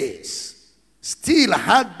 years, still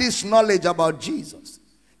had this knowledge about Jesus.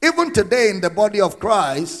 Even today in the body of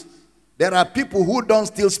Christ, there are people who don't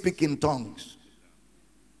still speak in tongues.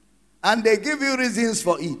 And they give you reasons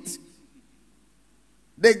for it.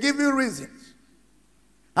 They give you reasons.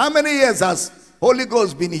 How many years has Holy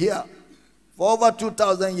Ghost been here? For over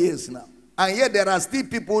 2,000 years now. And yet there are still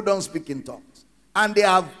people who don't speak in tongues. And they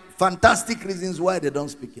have fantastic reasons why they don't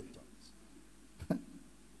speak in tongues.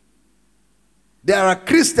 There are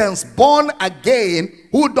Christians born again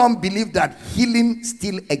who don't believe that healing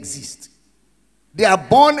still exists. They are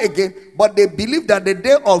born again, but they believe that the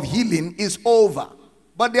day of healing is over.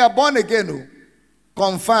 But they are born again,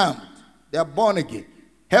 confirmed. They are born again,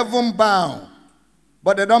 heaven bound,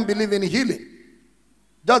 but they don't believe in healing.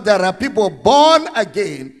 Just there are people born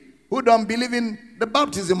again who don't believe in the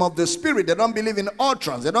baptism of the Spirit. They don't believe in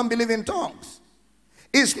utterance. They don't believe in tongues.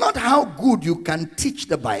 It's not how good you can teach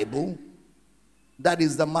the Bible that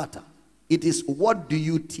is the matter. It is what do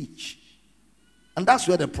you teach. And that's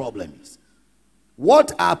where the problem is.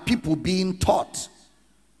 What are people being taught?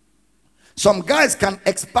 Some guys can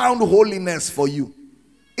expound holiness for you.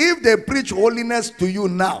 If they preach holiness to you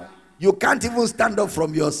now, you can't even stand up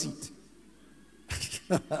from your seat.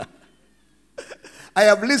 I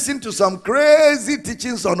have listened to some crazy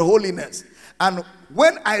teachings on holiness. And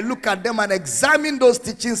when I look at them and examine those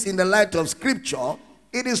teachings in the light of Scripture,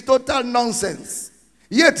 it is total nonsense.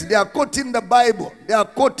 Yet they are quoting the Bible. They are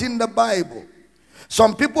quoting the Bible.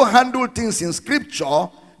 Some people handle things in Scripture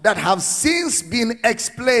that have since been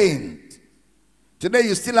explained. Today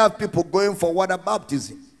you still have people going for water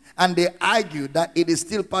baptism. And they argue that it is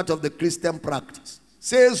still part of the Christian practice.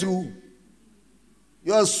 Says who?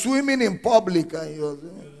 You are swimming in public.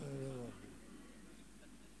 And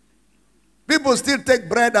people still take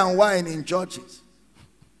bread and wine in churches.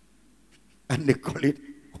 And they call it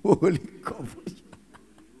Holy Communion.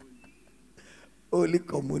 Holy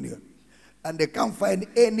Communion. And they can't find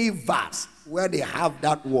any verse where they have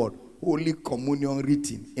that word, Holy Communion,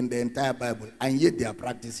 written in the entire Bible. And yet they are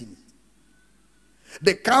practicing it.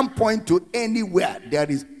 They can't point to anywhere there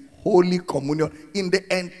is Holy Communion in the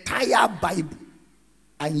entire Bible.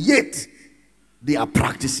 And yet they are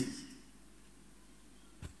practicing.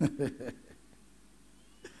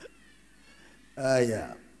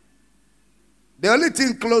 Yeah. The only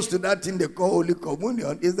thing close to that thing they call Holy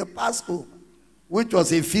Communion is the Passover, which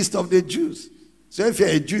was a feast of the Jews. So if you're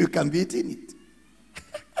a Jew, you can be eating it.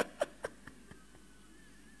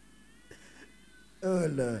 Oh,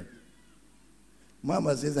 Lord.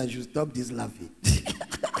 Mama says I should stop this laughing.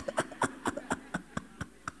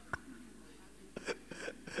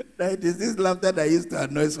 Right? Is this laughter that used to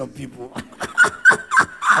annoy some people?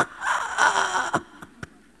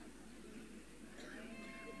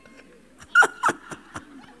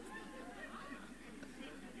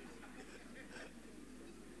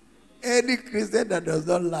 Any Christian that does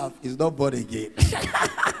not laugh is not born again.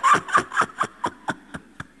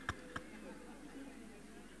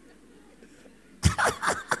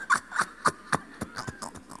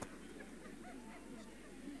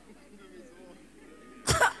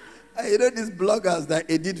 You know these bloggers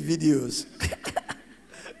that edit videos.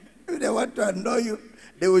 If they want to annoy you,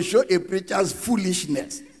 they will show a preacher's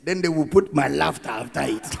foolishness. Then they will put my laughter after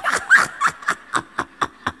it.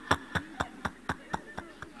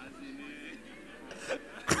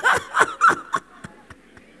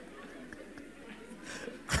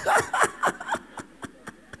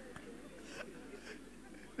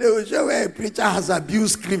 They will show where a preacher has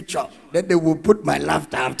abused scripture. Then they will put my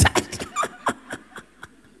laughter after it.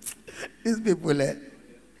 These people,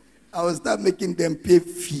 I will start making them pay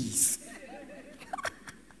fees.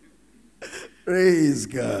 Praise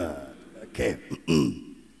God. Okay.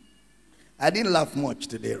 I didn't laugh much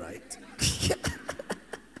today, right?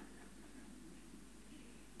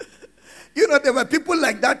 You know, there were people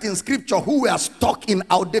like that in scripture who were stuck in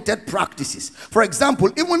outdated practices. For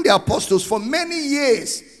example, even the apostles, for many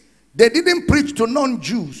years, they didn't preach to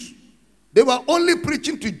non-Jews. They were only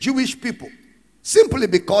preaching to Jewish people, simply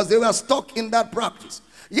because they were stuck in that practice.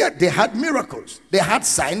 Yet they had miracles, they had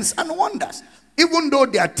signs and wonders, even though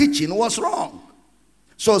their teaching was wrong.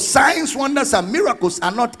 So signs, wonders, and miracles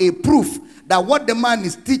are not a proof that what the man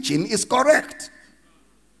is teaching is correct.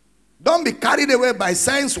 Don't be carried away by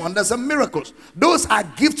signs, wonders, and miracles. Those are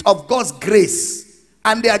gifts of God's grace,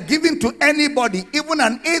 and they are given to anybody. Even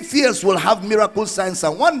an atheist will have miracles, signs,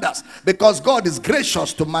 and wonders, because God is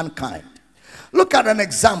gracious to mankind. Look at an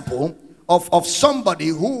example of somebody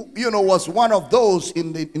who, you know, was one of those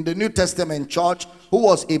in the New Testament church who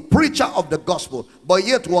was a preacher of the gospel, but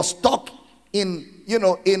yet was stuck in, you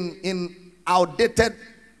know, in outdated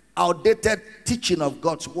teaching of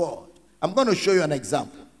God's word. I'm going to show you an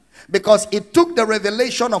example, because it took the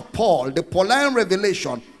revelation of Paul, the Pauline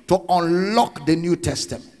revelation, to unlock the New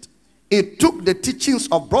Testament. It took the teachings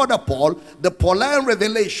of Brother Paul, the Pauline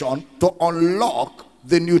revelation, to unlock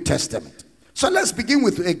the New Testament. So let's begin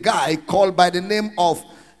with a guy called by the name of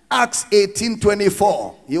Acts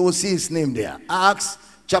 18:24. You will see his name there. Acts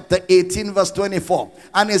chapter 18 verse 24.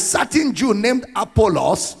 And a certain Jew named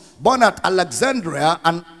Apollos, born at Alexandria,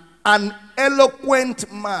 and an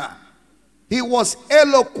eloquent man. He was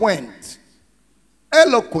eloquent,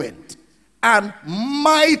 and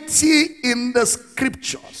mighty in the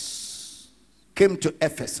scriptures, came to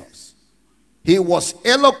Ephesus. He was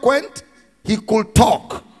eloquent, he could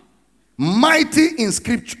talk, mighty in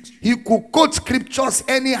scriptures, he could quote scriptures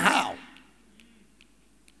anyhow.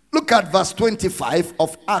 Look at verse 25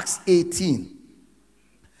 of Acts 18.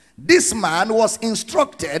 This man was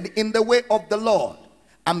instructed in the way of the Lord,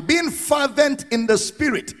 and being fervent in the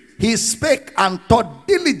spirit, he spake and taught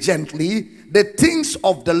diligently the things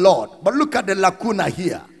of the Lord. But look at the lacuna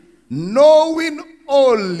here. Knowing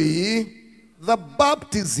only the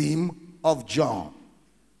baptism of John.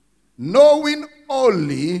 Knowing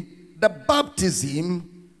only the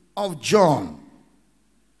baptism of John.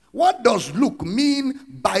 What does Luke mean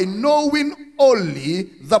by knowing only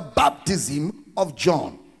the baptism of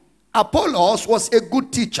John? Apollos was a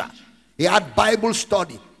good teacher. He had Bible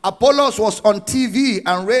study. Apollos was on TV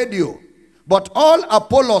and radio. But all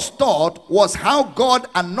Apollos taught was how God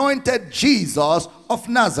anointed Jesus of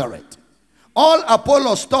Nazareth. All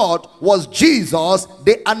Apollos taught was Jesus,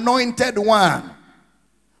 the anointed one.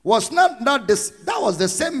 That was the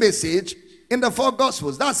same message in the four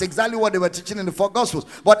Gospels. That's exactly what they were teaching in the four Gospels.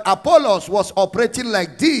 But Apollos was operating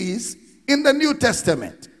like this in the New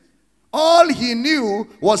Testament. All he knew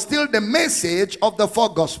was still the message of the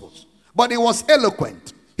four Gospels. But he was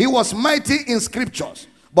eloquent. He was mighty in scriptures.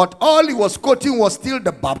 But all he was quoting was still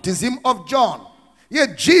the baptism of John.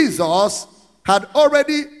 Yet Jesus had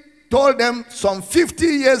already told them some 50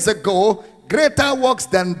 years ago, greater works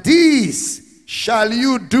than these shall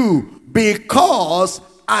you do, because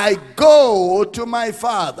I go to my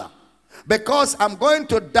Father. Because I'm going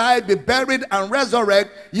to die, be buried, and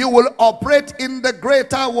resurrect, you will operate in the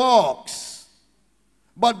greater works.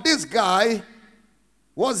 But this guy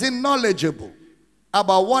wasn't knowledgeable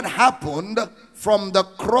about what happened from the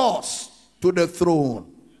cross to the throne.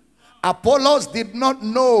 Apollos did not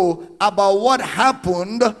know about what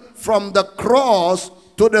happened from the cross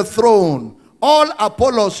to the throne. All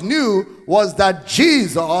Apollos knew was that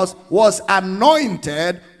Jesus was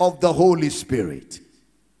anointed of the Holy Spirit.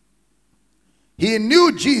 He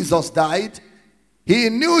knew Jesus died. He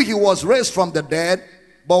knew he was raised from the dead.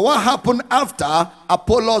 But what happened after,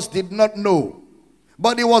 Apollos did not know.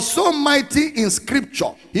 But he was so mighty in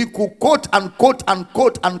scripture, he could quote and quote and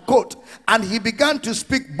quote and quote. And he began to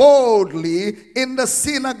speak boldly in the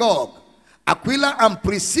synagogue. Aquila and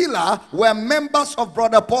Priscilla were members of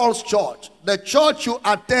Brother Paul's church. The church you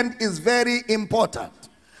attend is very important.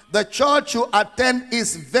 The church you attend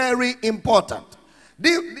is very important.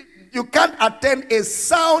 You can't attend a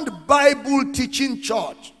sound Bible teaching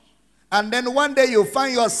church, and then one day you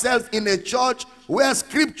find yourself in a church where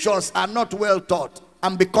scriptures are not well taught,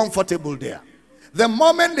 and be comfortable there. The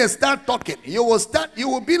moment they start talking, you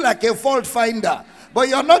will be like a fault finder. But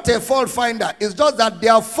you're not a fault finder. It's just that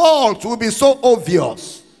their fault will be so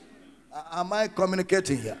obvious. Am I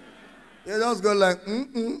communicating here? You just go like,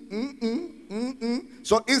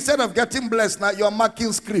 So instead of getting blessed, now you're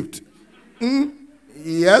marking script.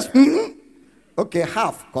 Yes. Okay,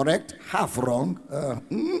 half correct, half wrong.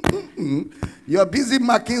 You're busy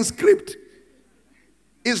marking script.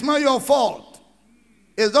 It's not your fault.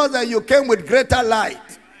 It's just that you came with greater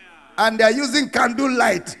light, and they're using candle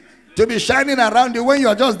light to be shining around you when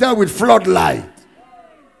you're just there with floodlight.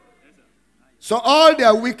 So all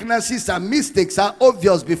their weaknesses and mistakes are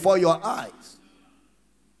obvious before your eyes.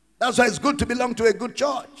 That's why it's good to belong to a good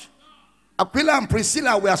church. Aquila and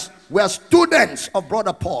Priscilla were students of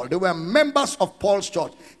Brother Paul. They were members of Paul's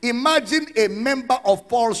church. Imagine a member of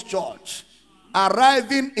Paul's church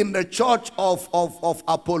arriving in the church of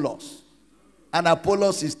Apollos. And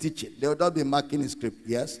Apollos is teaching. They will not be marking his script.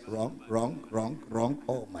 Yes, wrong, wrong, wrong, wrong.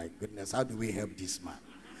 Oh my goodness, how do we help this man?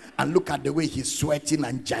 And look at the way he's sweating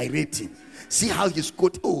and gyrating. See how he's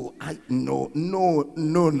got, no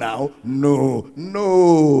now.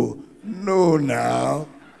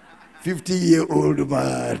 50-year-old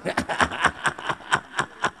man.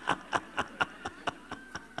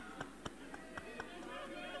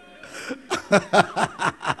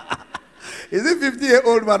 Is it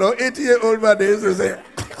 50-year-old man or 80-year-old man they used to say?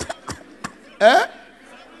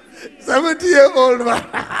 70-year-old man.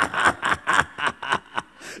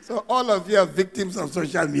 So all of you are victims of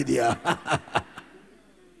social media.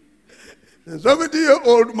 The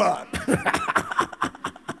 70-year-old man.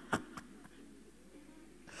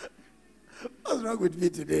 What's wrong with me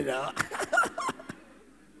today now?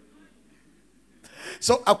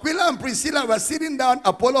 So Aquila and Priscilla were sitting down.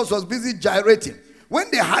 Apollos was busy gyrating. When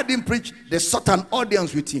they had him preach, they sought an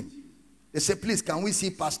audience with him. They said, please, can we see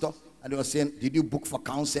Pastor? And they were saying, did you book for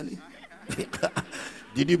counseling?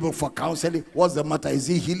 Did you book for counseling? What's the matter? Is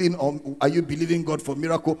he healing, or are you believing God for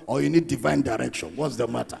miracle, or you need divine direction? What's the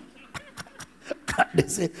matter? They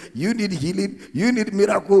say, you need healing, you need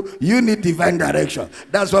miracle, you need divine direction.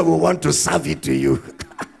 That's why we want to serve it to you.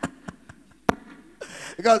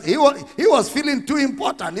 Because he was feeling too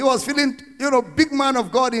important. He was feeling, big man of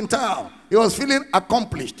God in town. He was feeling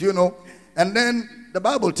accomplished, And then the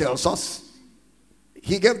Bible tells us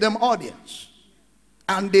he gave them audience.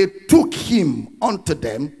 And they took him unto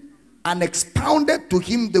them and expounded to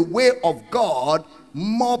him the way of God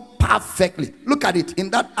more perfectly. Look at it in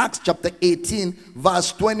that Acts chapter 18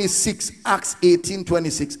 verse 26. Acts 18,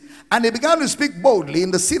 26. And he began to speak boldly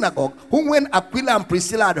in the synagogue, whom when Aquila and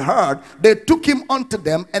Priscilla had heard, they took him unto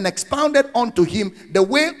them and expounded unto him the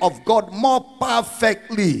way of God more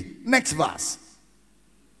perfectly. Next verse.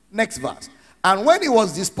 Next verse. And when he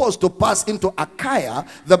was disposed to pass into Achaia,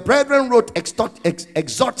 the brethren wrote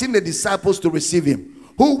exhorting the disciples to receive him,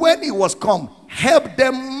 who when he was come helped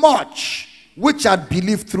them much which had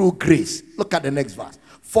believed through grace. Look at the next verse.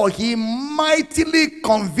 For he mightily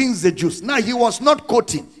convinced the Jews. Now he was not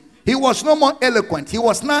quoting. He was no more eloquent. He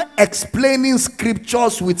was now explaining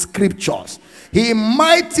scriptures with scriptures. He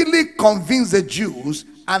mightily convinced the Jews,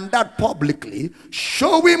 and that publicly,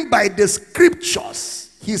 showing by the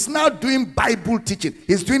scriptures. He's now doing Bible teaching.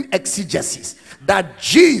 He's doing exegesis. That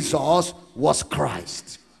Jesus was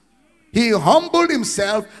Christ. He humbled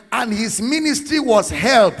himself and his ministry was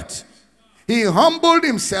helped. He humbled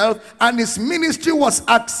himself and his ministry was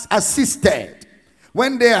assisted.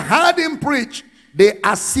 When they heard him preach, they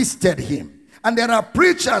assisted him. And there are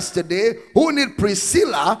preachers today who need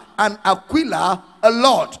Priscilla and Aquila a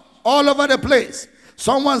lot, all over the place.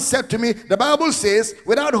 Someone said to me, the Bible says,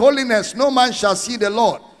 without holiness, no man shall see the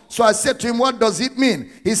Lord. So I said to him, what does it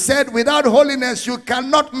mean? He said, without holiness, you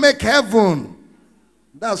cannot make heaven.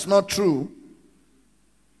 That's not true.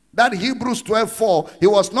 That Hebrews 12:4, he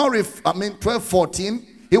was not, 12:14,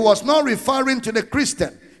 he was not referring to the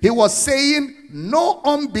Christian. He was saying no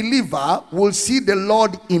unbeliever will see the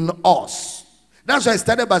Lord in us. That's why I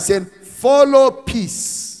started by saying, follow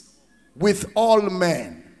peace with all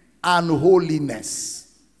men and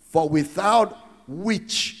holiness, for without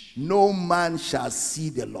which no man shall see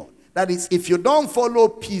the Lord. That is, if you don't follow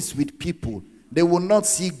peace with people, they will not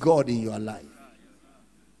see God in your life.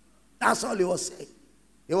 That's all he was saying.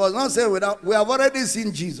 He was not saying we have already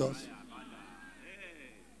seen Jesus.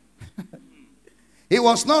 He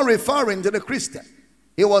was not referring to the Christian.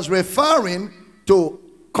 He was referring to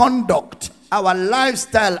conduct, our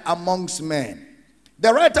lifestyle amongst men.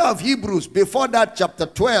 The writer of Hebrews, before that, chapter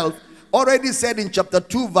 12, already said in chapter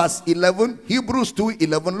 2, verse 11, Hebrews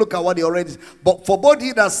 2:11, look at what he already said. But for both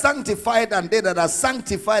he that is sanctified and they that are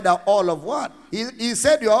sanctified are all of what? He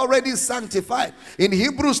said you're already sanctified. In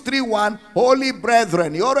Hebrews 3:1, holy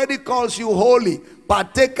brethren, he already calls you holy,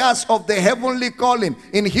 partakers of the heavenly calling.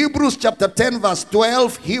 In Hebrews chapter 10 verse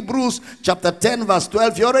 12, Hebrews chapter 10 verse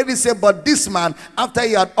 12, he already said, but this man, after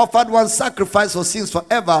he had offered one sacrifice for sins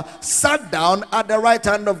forever, sat down at the right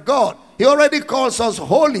hand of God. He already calls us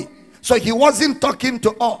holy. So he wasn't talking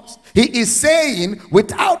to us. He is saying,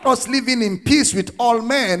 without us living in peace with all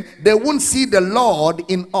men, they won't see the Lord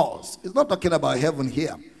in us. He's not talking about heaven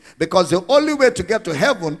here. Because the only way to get to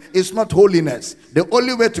heaven is not holiness. The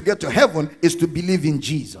only way to get to heaven is to believe in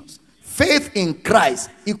Jesus. Faith in Christ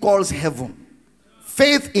equals heaven.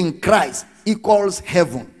 Faith in Christ equals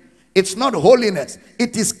heaven. It's not holiness.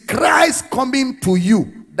 It is Christ coming to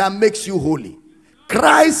you that makes you holy.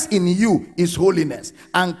 Christ in you is holiness.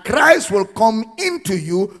 And Christ will come into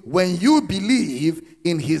you when you believe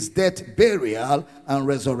in his death, burial, and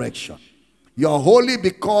resurrection. You are holy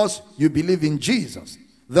because you believe in Jesus.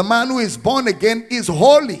 The man who is born again is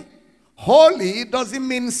holy. Holy doesn't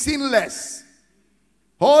mean sinless.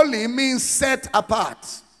 Holy means set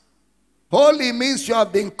apart. Holy means you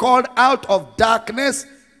have been called out of darkness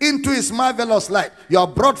into his marvelous light. You are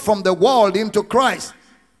brought from the world into Christ.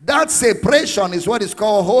 That separation is what is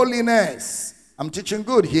called holiness. I'm teaching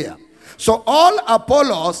good here. So all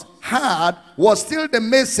Apollos had was still the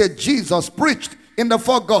message Jesus preached in the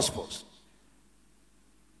 4 Gospels.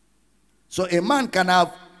 So a man can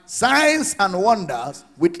have signs and wonders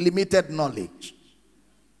with limited knowledge.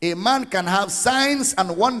 A man can have signs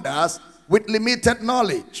and wonders with limited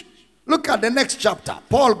knowledge. Look at the next chapter.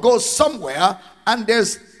 Paul goes somewhere and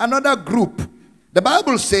there's another group. The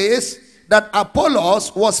Bible says that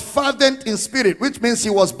Apollos was fervent in spirit, which means he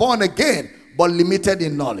was born again, but limited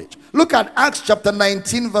in knowledge. Look at Acts chapter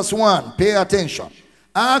 19 verse 1. Pay attention.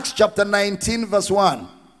 Acts chapter 19 verse 1.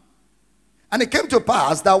 And it came to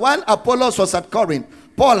pass that while Apollos was at Corinth,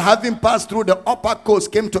 Paul, having passed through the upper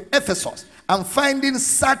coast, came to Ephesus, and finding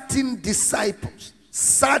certain disciples.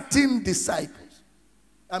 Certain disciples.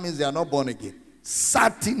 That means they are not born again.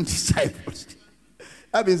 Certain disciples.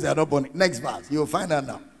 That means they are not born again. Next verse. You'll find out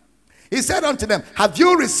now. He said unto them, have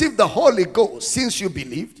you received the Holy Ghost since you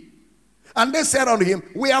believed? And they said unto him,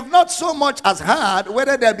 we have not so much as heard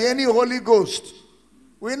whether there be any Holy Ghost.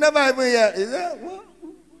 We never even hear. Is there,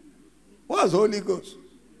 what's Holy Ghost?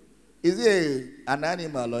 Is it an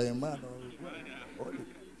animal or a man?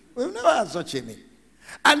 We've never had such a name.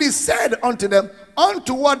 And he said unto them,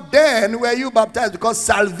 unto what then were you baptized? Because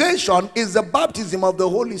salvation is the baptism of the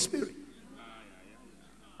Holy Spirit.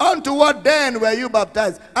 Unto what then were you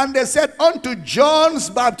baptized? And they said, unto John's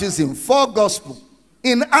baptism. 4 Gospels.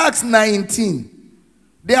 In Acts 19.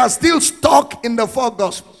 They are still stuck in the 4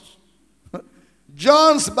 Gospels.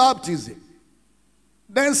 John's baptism.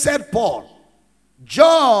 Then said Paul,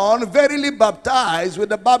 John verily baptized with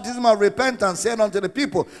the baptism of repentance, saying unto the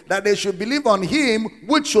people that they should believe on him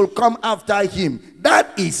which should come after him.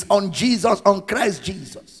 That is on Jesus, on Christ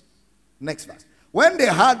Jesus. Next verse. When they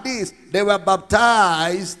heard this, they were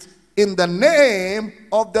baptized in the name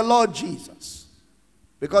of the Lord Jesus.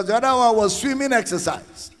 Because the other one was swimming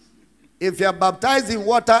exercise. If you are baptized in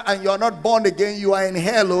water and you are not born again, you are in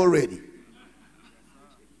hell already.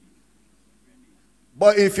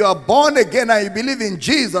 But if you are born again and you believe in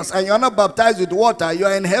Jesus and you are not baptized with water, you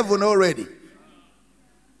are in heaven already.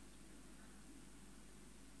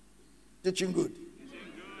 Teaching good.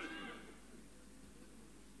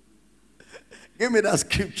 Give me that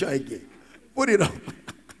scripture again. Put it up.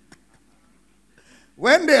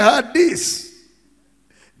 When they heard this,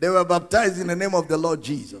 they were baptized in the name of the Lord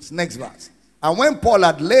Jesus. Next verse. And when Paul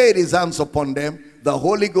had laid his hands upon them, the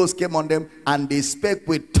Holy Ghost came on them, and they spake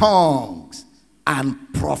with tongues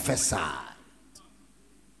and prophesied.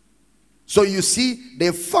 So you see,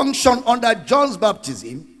 they functioned under John's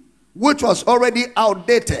baptism, which was already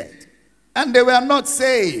outdated, and they were not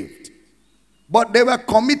saved, but they were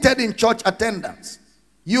committed in church attendance.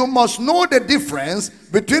 You must know the difference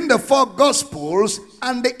between the 4 Gospels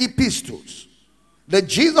and the epistles. The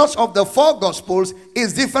Jesus of the 4 Gospels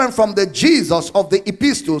is different from the Jesus of the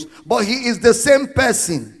epistles, but he is the same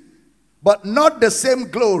person, but not the same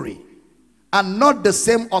glory and not the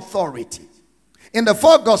same authority. In the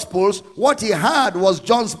 4 Gospels, what he had was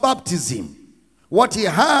John's baptism. What he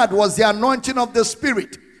had was the anointing of the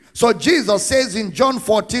Spirit. So Jesus says in John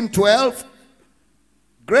 14:12,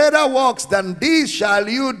 greater works than these shall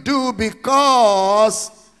you do,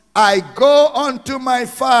 because I go unto my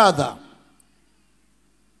Father.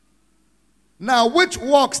 Now, which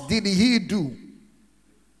works did he do?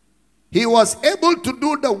 He was able to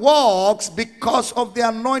do the works because of the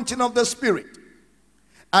anointing of the Spirit.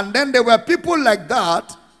 And then there were people like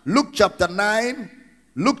that. Luke chapter 9,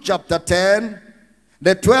 Luke chapter 10,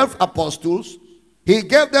 the 12 apostles. He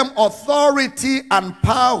gave them authority and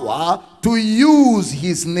power to use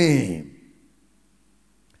his name.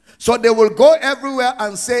 So they will go everywhere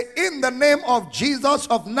and say, in the name of Jesus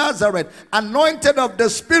of Nazareth, anointed of the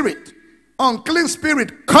Spirit, unclean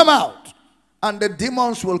spirit, come out. And the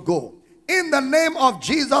demons will go. In the name of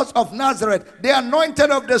Jesus of Nazareth, the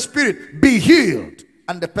anointed of the Spirit, be healed.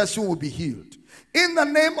 And the person will be healed. In the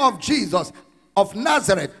name of Jesus of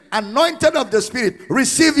Nazareth, anointed of the Spirit,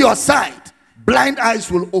 receive your sight. Blind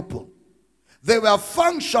eyes will open. They were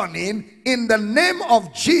functioning in the name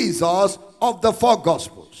of Jesus of the 4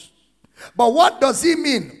 Gospels. But what does he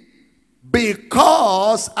mean?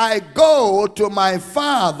 Because I go to my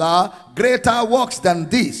Father, greater works than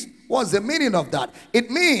this. What's the meaning of that?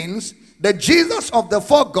 It means the Jesus of the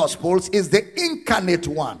 4 Gospels is the incarnate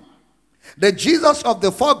one. The Jesus of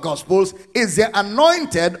the 4 Gospels is the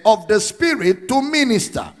anointed of the Spirit to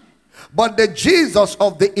minister. But the Jesus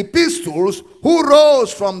of the epistles, who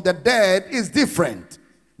rose from the dead, is different.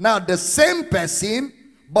 Now the same person,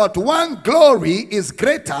 but one glory is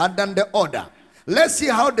greater than the other. Let's see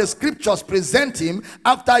how the scriptures present him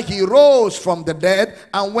after he rose from the dead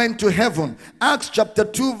and went to heaven. Acts chapter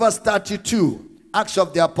 2 verse 32. Acts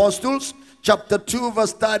of the Apostles chapter 2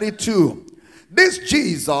 verse 32. This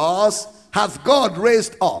Jesus hath God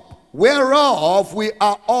raised up, whereof we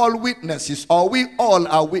are all witnesses, or we all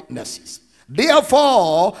are witnesses.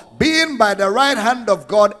 Therefore, being by the right hand of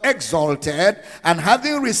God exalted, and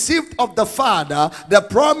having received of the Father the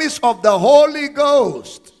promise of the Holy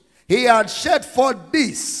Ghost, he had shed forth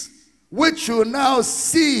this, which you now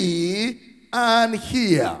see and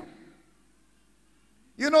hear.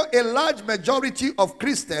 You know, a large majority of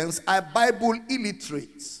Christians are Bible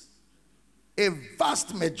illiterates. A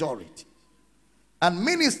vast majority. And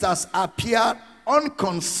ministers appear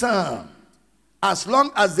unconcerned as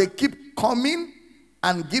long as they keep coming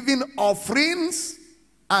and giving offerings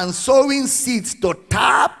and sowing seeds to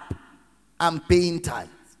tap and paying tithes.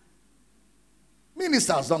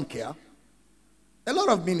 Ministers don't care. A lot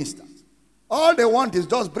of ministers. All they want is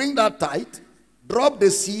just bring that tithe, drop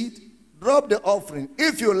the seed, drop the offering.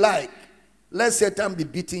 If you like, let Satan be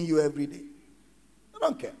beating you every day. They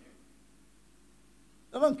don't care.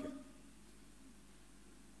 They don't care.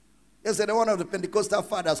 Yesterday, one of the Pentecostal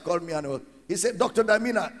fathers called me and he said, Dr.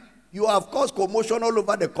 Damina, you have caused commotion all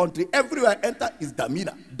over the country. Everywhere I enter is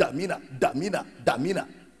Damina, Damina, Damina, Damina.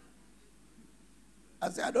 I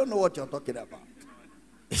said, I don't know what you're talking about.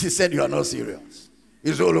 He said, you are not serious.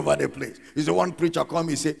 It's all over the place. He's the one preacher come,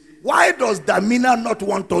 he said, why does Damina not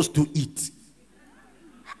want us to eat?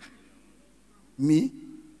 Me?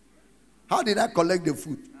 How did I collect the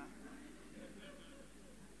food?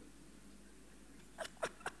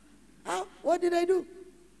 What did I do?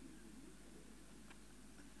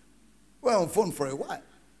 We were on phone for a while.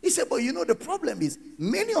 He said, but you know the problem is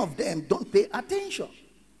many of them don't pay attention.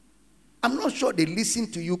 I'm not sure they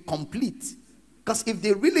listen to you complete. Because if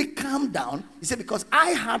they really calm down, he said, because I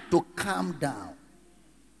had to calm down.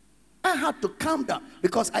 I had to calm down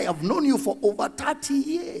because I have known you for over 30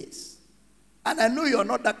 years. And I know you're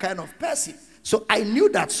not that kind of person. So I knew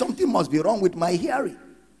that something must be wrong with my hearing.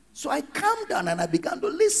 So I calmed down and I began to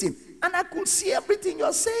listen. And I could see everything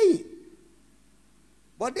you're saying.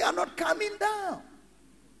 But they are not coming down.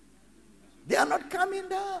 They are not coming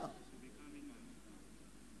down.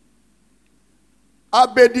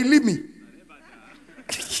 Abedilimi.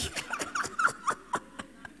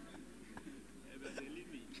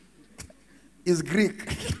 Is Greek.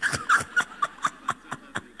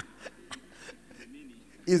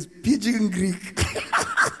 Is pidgin Greek.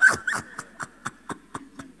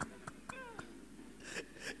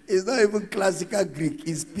 It's not even classical Greek.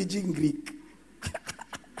 It's pidgin Greek.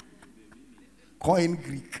 Coin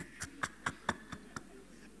Greek.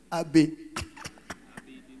 Abe.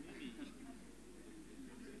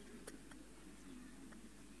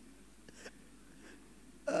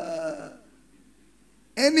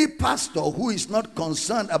 pastor who is not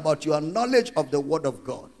concerned about your knowledge of the word of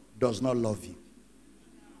God does not love you.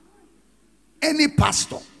 Any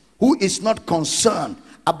pastor who is not concerned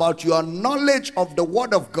about your knowledge of the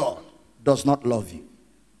word of God does not love you.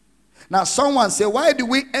 Now someone say, why do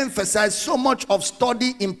we emphasize so much of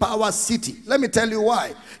study in Power City? Let me tell you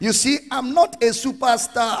why. You see, I'm not a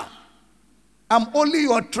superstar. I'm only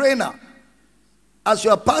your trainer. As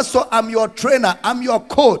your pastor, I'm your trainer. I'm your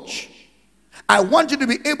coach. I want you to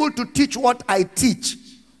be able to teach what I teach.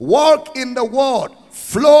 Walk in the word.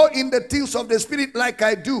 Flow in the things of the Spirit like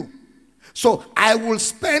I do. So I will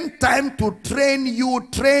spend time to train you,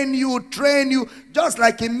 just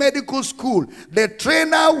like in medical school. The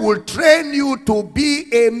trainer will train you to be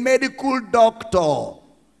a medical doctor.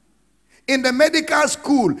 In the medical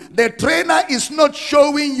school, the trainer is not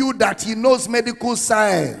showing you that he knows medical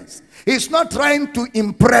science. He's not trying to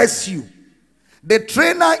impress you. The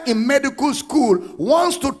trainer in medical school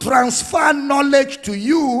wants to transfer knowledge to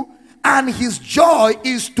you, and his joy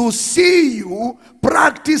is to see you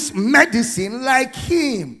practice medicine like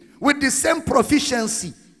him with the same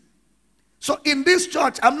proficiency. So in this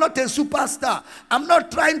church, I'm not a superstar. I'm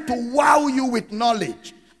not trying to wow you with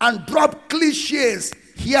knowledge and drop cliches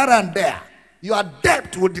here and there. Your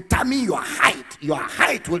depth will determine your height. Your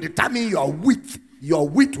height will determine your width. Your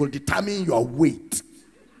width will determine your weight.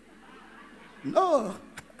 No.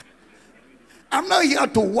 I'm not here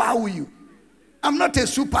to wow you. I'm not a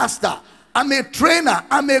superstar. I'm a trainer.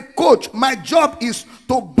 I'm a coach. My job is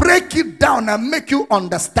to break it down and make you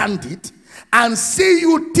understand it and see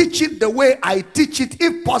you teach it the way I teach it,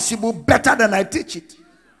 if possible, better than I teach it.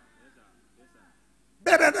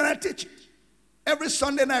 Better than I teach it. Every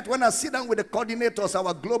Sunday night when I sit down with the coordinators,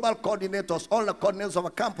 our global coordinators, all the coordinators of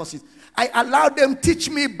our campuses, I allow them teach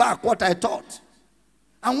me back what I taught.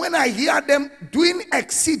 And when I hear them doing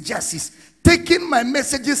exegesis, taking my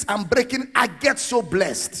messages and breaking, I get so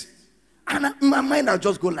blessed. And in my mind, I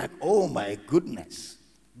just go like, oh my goodness.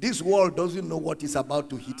 This world doesn't know what is about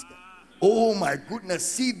to hit them. Oh my goodness.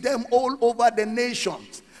 See them all over the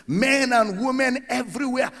nations. Men and women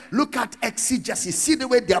everywhere. Look at exegesis. See the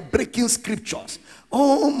way they are breaking scriptures.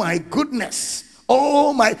 Oh my goodness.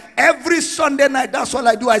 Oh my, every Sunday night, that's all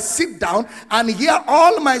I do. I sit down and hear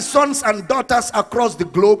all my sons and daughters across the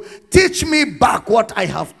globe teach me back what I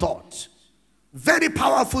have taught. Very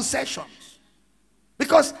powerful sessions.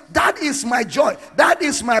 Because that is my joy. That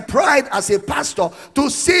is my pride as a pastor, to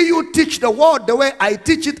see you teach the word the way I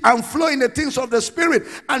teach it and flow in the things of the Spirit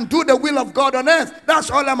and do the will of God on earth. That's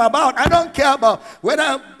all I'm about. I don't care about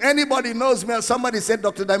whether anybody knows me or somebody said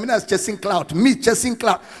Dr. Damina is chasing clout. Me chasing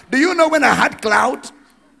clout. Do you know when I had clout?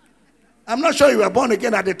 I'm not sure you were born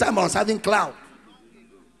again at the time I was having clout.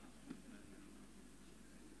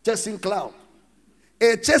 Chasing clout.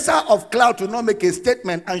 A chaser of clout will not make a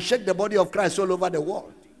statement and shake the body of Christ all over the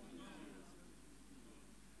world.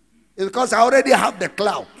 It's because I already have the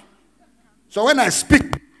clout. So when I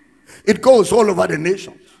speak, it goes all over the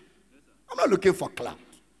nations. I'm not looking for clout.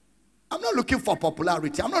 I'm not looking for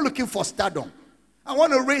popularity. I'm not looking for stardom. I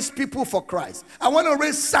want to raise people for Christ. I want to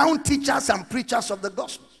raise sound teachers and preachers of the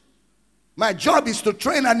gospel. My job is to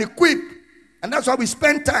train and equip. And that's why we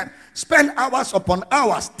spend time, spend hours upon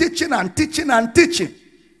hours teaching and teaching and teaching.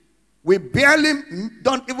 We barely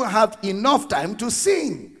don't even have enough time to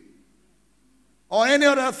sing or any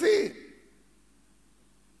other thing.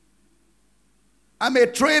 I'm a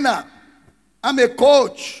trainer. I'm a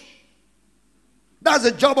coach. That's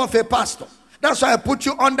the job of a pastor. That's why I put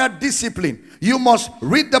you under discipline. You must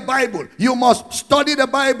read the Bible. You must study the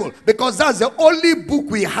Bible, because that's the only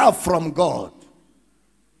book we have from God.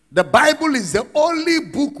 The Bible is the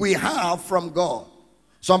only book we have from God.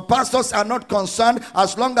 Some pastors are not concerned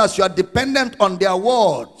as long as you are dependent on their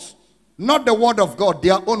words. Not the word of God,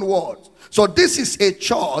 their own words. So this is a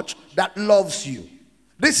church that loves you.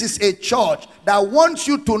 This is a church that wants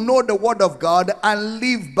you to know the word of God and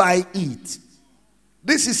live by it.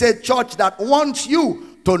 This is a church that wants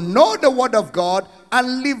you to know the word of God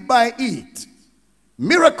and live by it.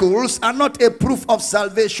 Miracles are not a proof of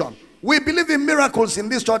salvation. We believe in miracles in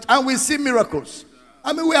this church, and we see miracles.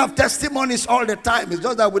 I mean, we have testimonies all the time. It's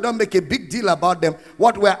just that we don't make a big deal about them.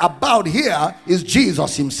 What we're about here is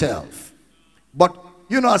Jesus himself. But,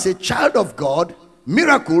 you know, as a child of God,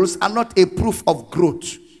 miracles are not a proof of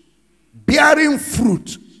growth. Bearing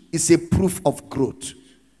fruit is a proof of growth.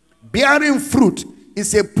 Bearing fruit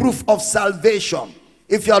is a proof of salvation.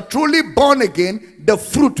 If you are truly born again, the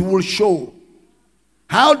fruit will show.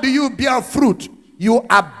 How do you bear fruit? You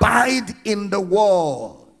abide in the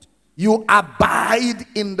word. You abide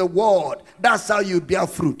in the word. That's how you bear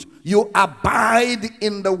fruit. You abide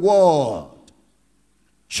in the word.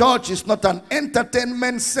 Church is not an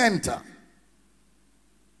entertainment center.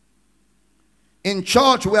 In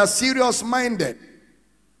church, we are serious-minded.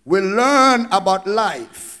 We learn about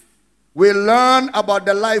life. We learn about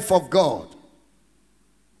the life of God.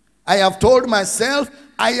 I have told myself,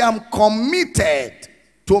 I am committed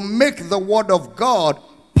to make the word of God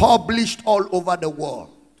published all over the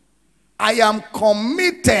world. I am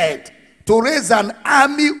committed to raise an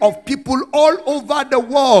army of people all over the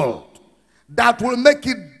world that will make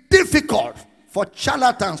it difficult for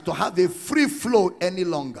charlatans to have a free flow any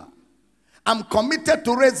longer. I'm committed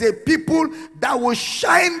to raise a people that will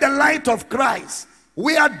shine the light of Christ,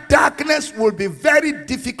 where darkness will be very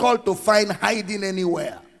difficult to find hiding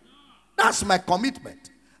anywhere. That's my commitment.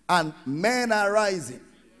 And men are rising.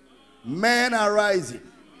 Men are rising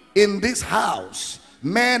in this house.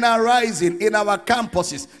 Men are rising in our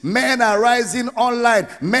campuses. Men are rising online.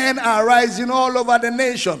 Men are rising all over the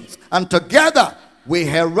nations. And together, we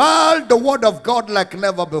herald the word of God like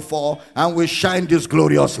never before, and we shine this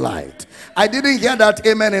glorious light. I didn't hear that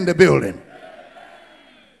amen in the building.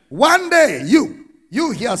 One day, you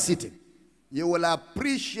here sitting, you will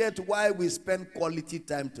appreciate why we spend quality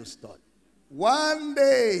time to study. One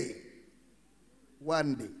day,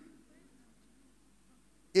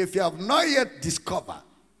 if you have not yet discovered,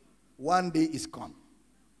 one day is coming.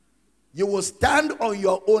 You will stand on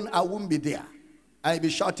your own, I won't be there. I'll be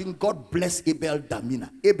shouting, God bless Abel, Damina.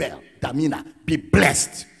 Abel, Damina, be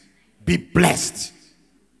blessed. Be blessed.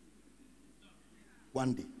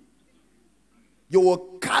 One day. You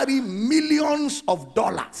will carry millions of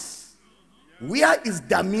dollars. Where is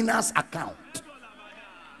Damina's account?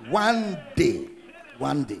 One day.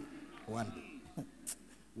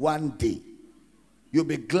 You'll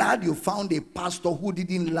be glad you found a pastor who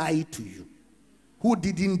didn't lie to you, who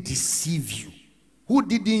didn't deceive you, who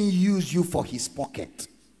didn't use you for his pocket.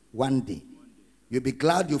 One day, you'll be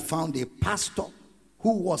glad you found a pastor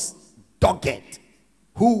who was dogged,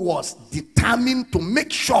 who was determined to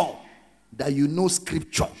make sure that you know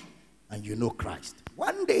scripture and you know Christ.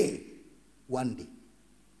 One day,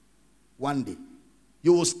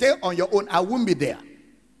 you will stay on your own. I won't be there.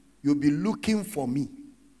 You'll be looking for me.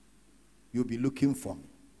 You'll be looking for me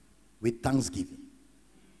with thanksgiving.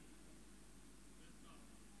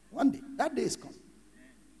 One day, that day is coming.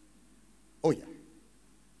 Oh yeah,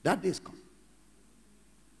 that day is coming.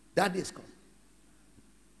 That day is coming.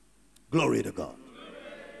 Glory to God.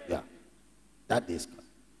 Yeah, that day is coming.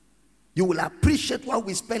 You will appreciate what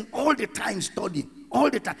we spend all the time studying. All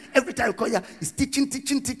the time. Every time you call here, it's teaching.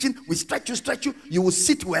 We stretch you. You will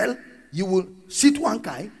sit well. You will sit one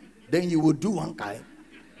kind. Then you will do one kind.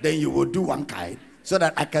 Then you will do one kind. So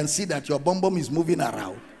that I can see that your bum is moving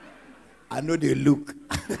around. I know they look.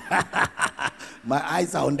 My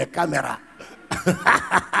eyes are on the camera.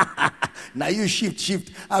 Now you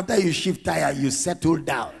shift. After you shift tire, you settle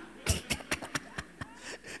down.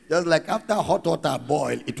 Just like after hot water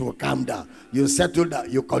boil, it will calm down. You settle down,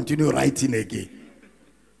 you continue writing again.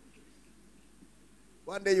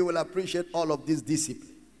 One day you will appreciate all of this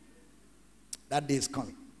discipline. That day is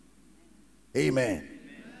coming. Amen.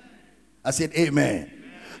 I said amen.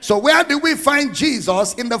 So where do we find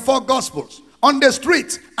Jesus in the 4 Gospels? On the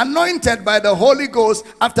streets, anointed by the Holy Ghost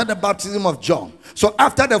after the baptism of John. So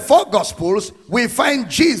after the 4 Gospels, we find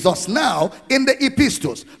Jesus now in the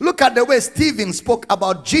epistles. Look at the way Stephen spoke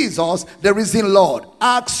about Jesus, the risen Lord.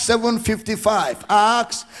 Acts 7:55.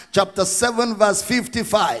 Acts chapter 7 verse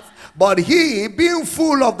 55. But he, being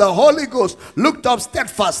full of the Holy Ghost, looked up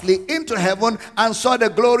steadfastly into heaven and saw the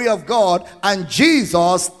glory of God, and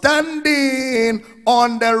Jesus standing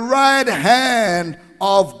on the right hand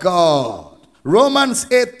of God. Romans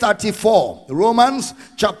 8:34. Romans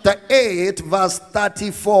chapter 8 verse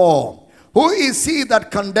 34. Who is he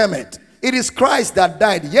that condemneth? It is Christ that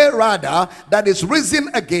died, yea rather, that is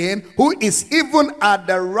risen again, who is even at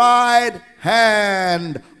the right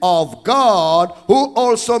hand of God, who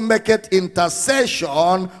also maketh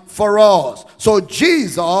intercession for us. So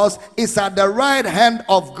Jesus is at the right hand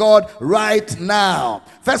of God right now.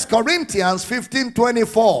 1 Corinthians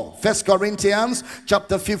 15:24. 1 Corinthians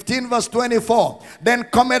chapter 15 verse 24. Then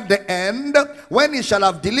cometh the end, when he shall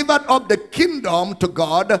have delivered up the kingdom to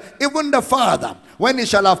God, even the Father, when he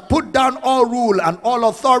shall have put down all rule and all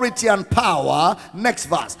authority and power. Next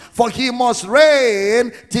verse. For he must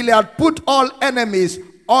reign till he had put all enemies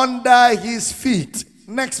under his feet.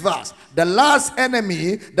 Next verse. The last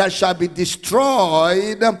enemy that shall be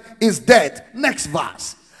destroyed is death. Next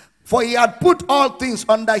verse. For he had put all things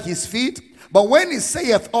under his feet, but when he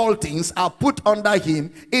saith all things are put under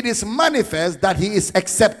him, it is manifest that he is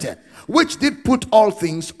accepted, which did put all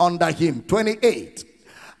things under him. 28.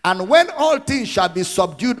 And when all things shall be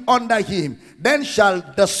subdued under him, then shall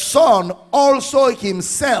the Son also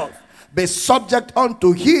himself be subject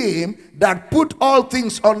unto him that put all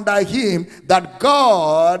things under him, that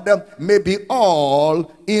God may be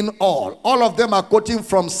all in all. All of them are quoting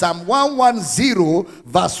from Psalm 110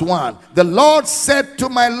 verse 1. The Lord said to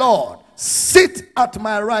my Lord, sit at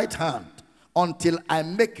my right hand until I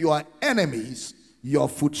make your enemies your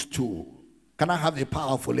footstool. Can I have a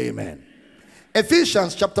powerful amen?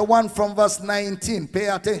 Ephesians chapter 1 from verse 19. Pay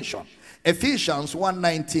attention. Ephesians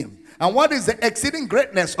 1:19. And what is the exceeding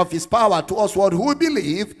greatness of his power to us who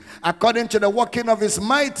believe, according to the working of his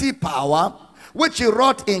mighty power, which he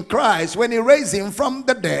wrought in Christ when he raised him from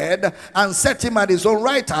the dead and set him at his own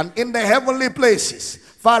right hand in the heavenly places,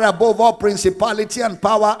 far above all principality and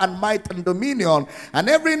power and might and dominion, and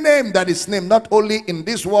every name that is named, not only in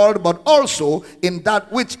this world, but also in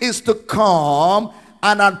that which is to come,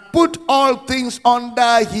 and had put all things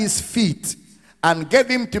under his feet, and gave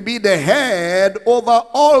him to be the head over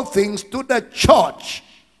all things to the church,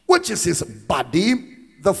 which is his body,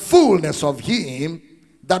 the fullness of him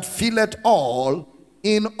that filleth all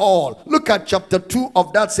in all. Look at chapter 2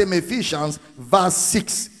 of that same Ephesians, verse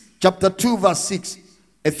 6. Chapter 2, verse 6.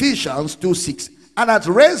 Ephesians 2:6. And hath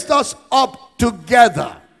raised us up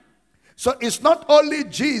together. So it's not only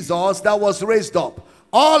Jesus that was raised up.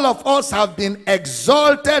 All of us have been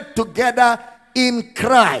exalted together in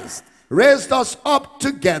Christ. Raised us up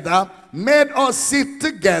together, made us sit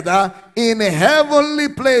together in heavenly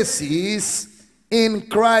places in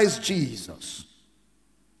Christ Jesus.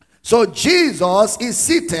 So Jesus is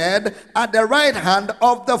seated at the right hand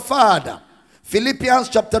of the Father. Philippians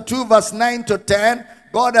chapter 2 verse 9 to 10.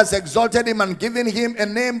 God has exalted him and given him a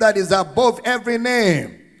name that is above every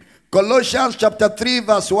name. Colossians chapter 3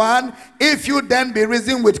 verse 1. If you then be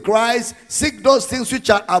risen with Christ, seek those things which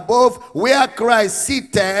are above, where Christ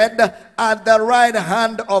seated at the right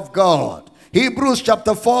hand of God. Hebrews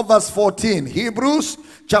chapter 4 verse 14. Hebrews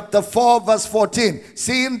chapter 4 verse 14.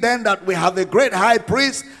 Seeing then that we have a great high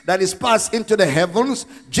priest that is passed into the heavens,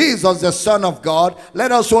 Jesus the Son of God,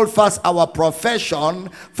 let us hold fast our profession.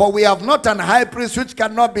 For we have not an high priest which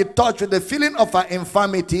cannot be touched with the feeling of our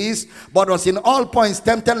infirmities, but was in all points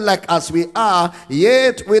tempted like as we are,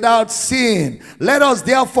 yet without sin. Let us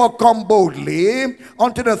therefore come boldly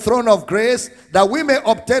unto the throne of grace, that we may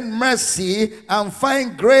obtain mercy and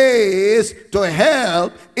find grace to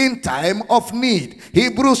help in time of need.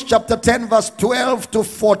 Hebrews chapter 10 verse 12 to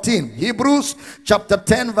 14. Hebrews chapter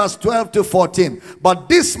 10 verse 12 to 14. But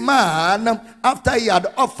this man, after he had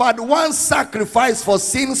offered one sacrifice for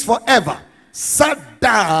sins forever, sat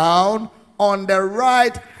down on the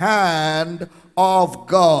right hand of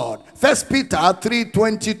God. 1 Peter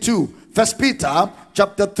 3:22. 1 Peter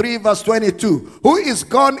chapter 3 verse 22. Who is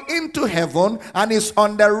gone into heaven and is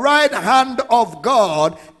on the right hand of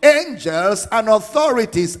God, angels and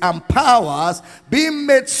authorities and powers being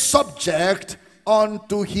made subject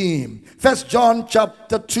unto him. 1 John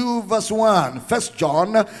chapter 2 verse 1. 1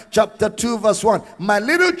 John chapter 2 verse 1. My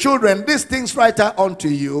little children, these things write I unto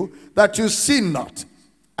you, that you sin not.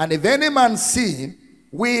 And if any man sin,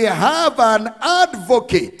 we have an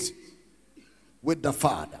advocate with the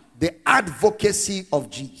Father. The advocacy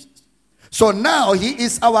of Jesus. So now he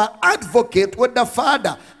is our advocate with the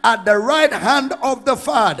Father, at the right hand of the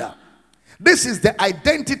Father. This is the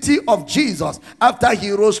identity of Jesus after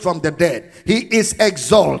he rose from the dead. He is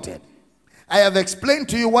exalted. I have explained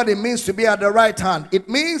to you what it means to be at the right hand. It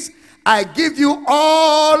means I give you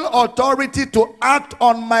all authority to act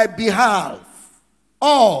on my behalf.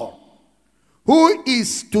 All. Who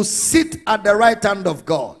is to sit at the right hand of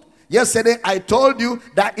God? Yesterday I told you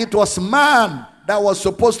that it was man that was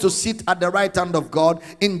supposed to sit at the right hand of God.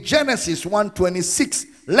 In Genesis 1:26,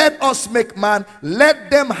 let us make man, let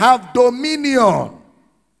them have dominion.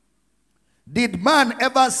 Did man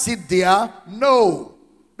ever sit there? No,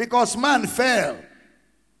 because man fell.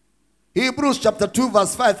 Hebrews chapter 2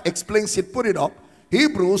 verse 5 explains it. Put it up.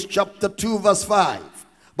 Hebrews chapter 2 verse 5.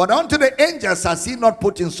 But unto the angels has he not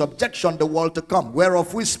put in subjection the world to come,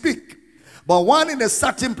 whereof we speak. But one in a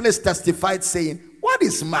certain place testified, saying, what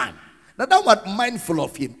is man, that thou art mindful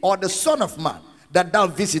of him, or the son of man, that thou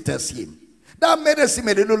visitest him? Thou madest him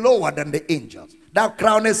a little lower than the angels. Thou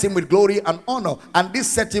crownest him with glory and honor, and this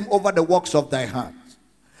set him over the works of thy hands.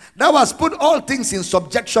 Thou hast put all things in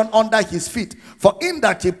subjection under his feet. For in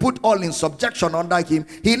that he put all in subjection under him,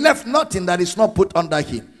 he left nothing that is not put under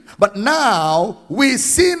him. But now we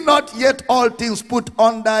see not yet all things put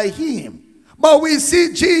under him, but we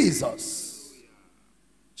see Jesus.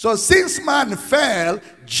 So since man fell,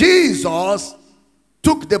 Jesus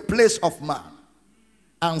took the place of man.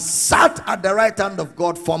 and sat at the right hand of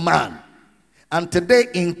God for man. And today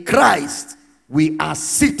in Christ, we are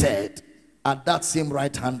seated at that same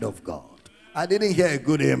right hand of God. I didn't hear a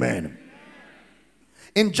good amen.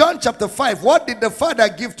 In John chapter 5, what did the Father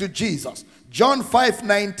give to Jesus? John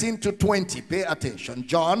 5:19 to 20. Pay attention.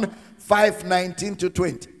 John 5:19 to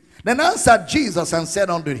 20. Then answered Jesus and said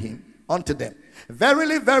unto them,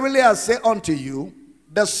 Verily, verily, I say unto you,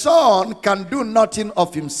 the Son can do nothing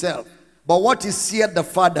of himself, but what he seeth the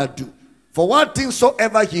Father do. For what things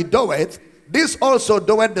soever he doeth, this also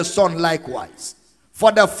doeth the Son likewise.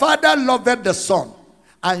 For the Father loveth the Son,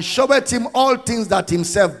 and showeth him all things that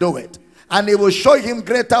himself doeth. And he will show him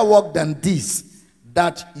greater work than this,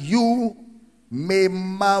 that you may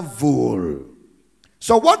marvel.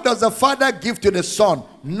 So what does the Father give to the Son?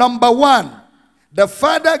 Number one, the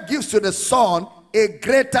Father gives to the Son a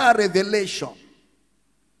greater revelation.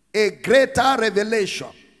 A greater revelation.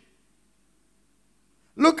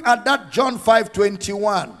 Look at that John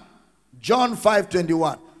 5:21. John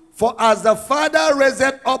 5:21. For as the Father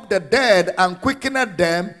raiseth up the dead and quickeneth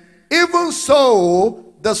them, even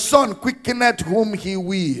so the Son quickeneth whom he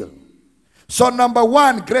will. So number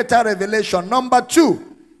one, greater revelation. Number two,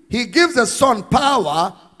 he gives the Son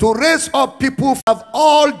power to raise up people of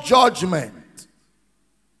all judgment.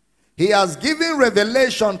 He has given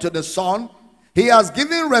revelation to the Son. He has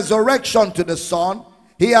given resurrection to the Son.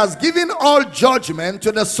 He has given all judgment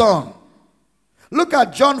to the Son. Look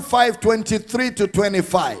at John 5:23 to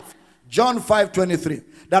 25. John 5:23.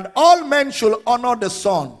 That all men should honor the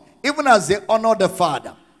Son, even as they honor the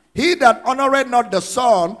Father. He that honoreth not the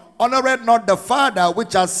Son, honoreth not the Father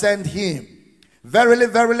which has sent him. Verily,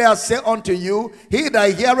 verily, I say unto you, he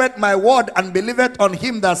that heareth my word and believeth on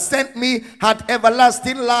him that sent me hath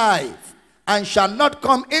everlasting life, and shall not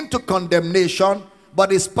come into condemnation,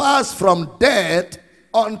 but is passed from death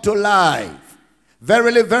unto life.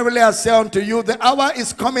 Verily, verily, I say unto you, the hour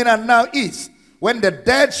is coming and now is, when the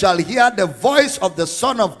dead shall hear the voice of the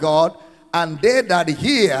Son of God, and they that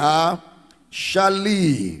hear shall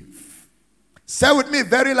live. Say with me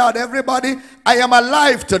very loud, everybody, I am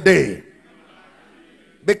alive today,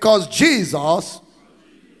 because Jesus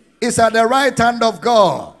is at the right hand of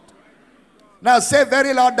God. Now say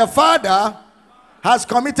very loud, the Father has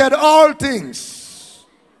committed all things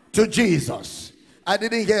to Jesus. I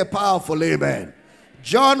didn't hear a powerful amen.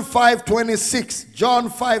 John 5:26. John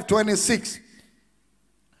 5:26.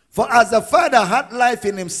 For as the Father had life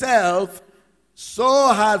in himself,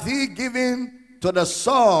 so hath he given to the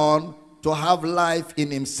Son to have life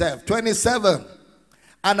in himself. 27.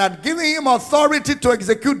 And had given him authority to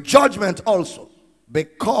execute judgment also,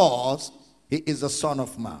 because he is the Son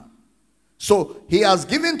of Man. So he has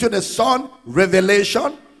given to the Son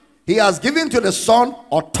revelation. He has given to the Son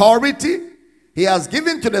authority. He has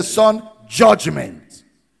given to the Son judgment.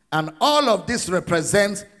 And all of this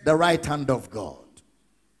represents the right hand of God.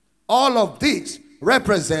 All of this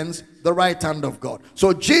represents the right hand of God.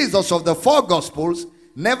 So Jesus of the four Gospels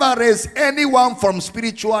never raised anyone from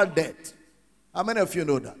spiritual death. How many of you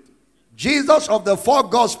know that? Jesus of the four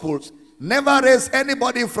Gospels never raised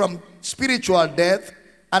anybody from spiritual death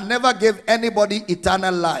and never gave anybody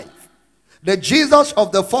eternal life. The Jesus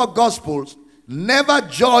of the four Gospels never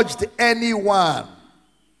judged anyone.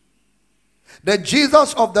 The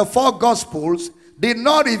Jesus of the four Gospels did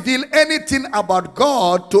not reveal anything about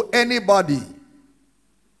God to anybody.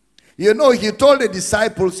 You know, he told the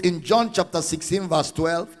disciples in John chapter 16 verse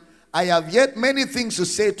 12, I have yet many things to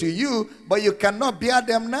say to you, but you cannot bear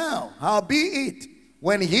them now. Howbeit,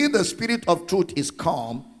 when he, the Spirit of truth, is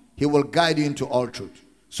come, he will guide you into all truth.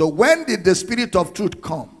 So when did the Spirit of truth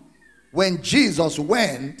come? When Jesus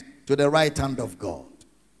went to the right hand of God.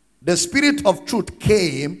 The Spirit of truth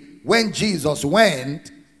came when Jesus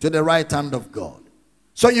went to the right hand of God.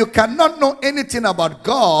 So you cannot know anything about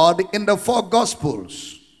God in the four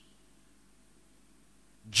Gospels.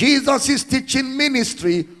 Jesus' teaching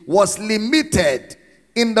ministry was limited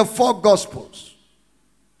in the four Gospels.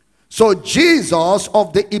 So Jesus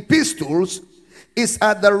of the epistles is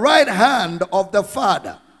at the right hand of the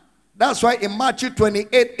Father. That's why in Matthew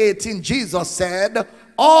 28:18 Jesus said,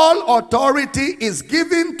 all authority is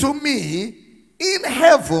given to me in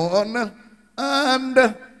heaven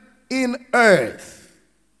and in earth.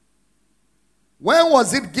 When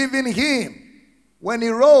was it given him? When he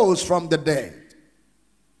rose from the dead.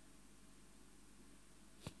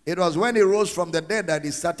 It was when he rose from the dead that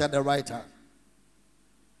he sat at the right hand.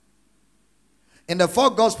 In the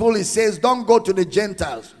fourth gospel, he says, don't go to the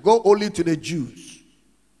Gentiles, go only to the Jews.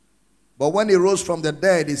 But when he rose from the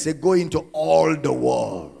dead, he said, go into all the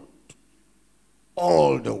world.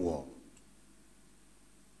 All the world.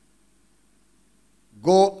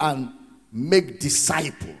 Go and make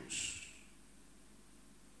disciples.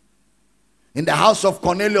 In the house of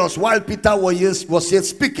Cornelius, while Peter was yet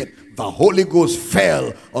speaking, the Holy Ghost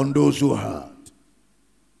fell on those who heard.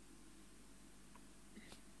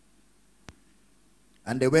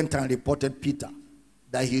 And they went and reported Peter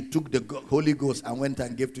that he took the Holy Ghost and went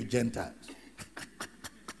and gave to Gentiles.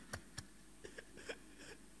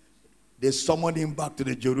 They summoned him back to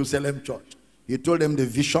the Jerusalem church. He told them the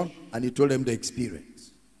vision and he told them the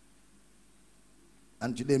experience.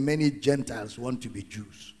 And today many Gentiles want to be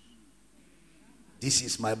Jews. This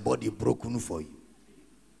is my body broken for you.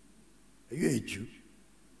 Are you a Jew?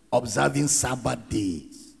 Observing Sabbath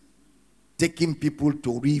days. Taking people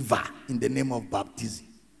to river in the name of baptism.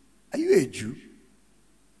 Are you a Jew?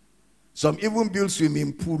 Some even build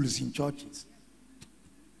swimming pools in churches.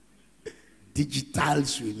 Digital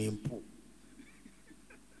swimming pool.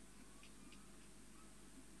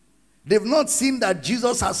 They've not seen that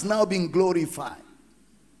Jesus has now been glorified.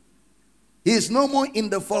 He is no more in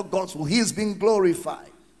the four gospels. He has been glorified.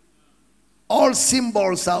 All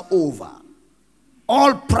symbols are over.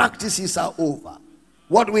 All practices are over.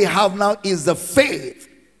 What we have now is the faith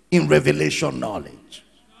in revelation knowledge.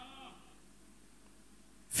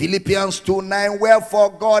 Philippians 2:9, wherefore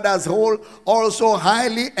God has also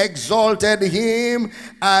highly exalted him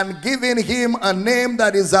and given him a name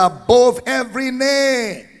that is above every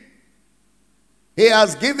name. He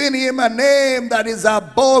has given him a name that is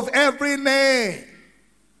above every name.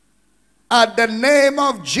 At the name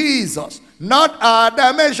of Jesus. Not at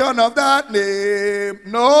the mention of that name.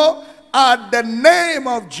 No, at the name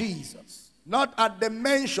of Jesus. Not at the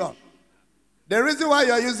mention. The reason why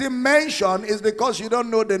you're using mention is because you don't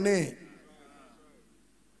know the name.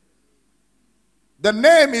 The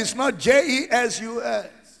name is not Jesus.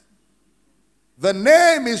 The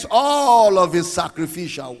name is all of his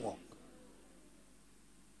sacrificial work.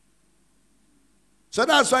 So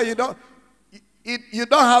that's why you don't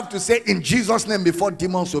have to say in Jesus' name before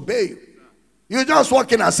demons obey you. You just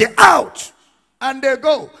walk in and say out. And they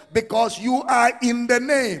go. Because you are in the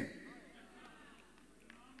name.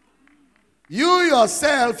 You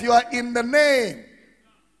yourself, you are in the name.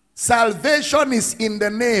 Salvation is in the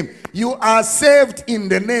name. You are saved in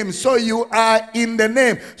the name. So you are in the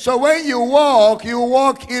name. So when you walk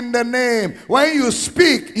in the name. When you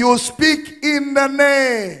speak in the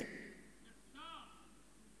name.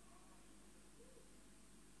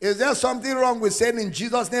 Is there something wrong with saying in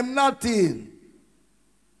Jesus' name? Nothing.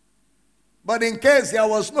 But in case there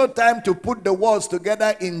was no time to put the words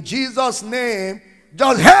together in Jesus' name,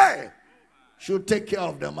 just hey, should take care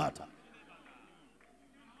of the matter.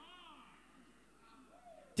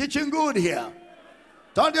 Teaching good here.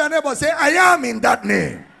 Turn to your neighbor, say, I am in that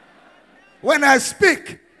name. When I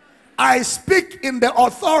speak in the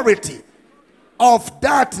authority of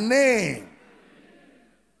that name.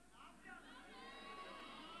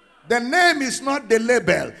 The name is not the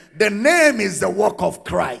label. The name is the work of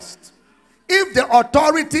Christ. If the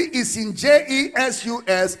authority is in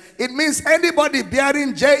Jesus, it means anybody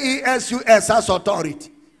bearing Jesus has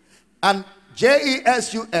authority. And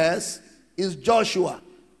Jesus is Joshua.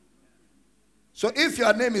 So if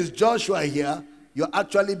your name is Joshua here, you're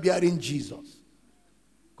actually bearing Jesus.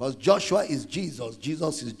 Because Joshua is Jesus.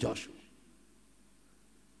 Jesus is Joshua.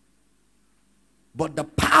 But the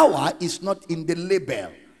power is not in the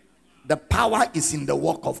label. The power is in the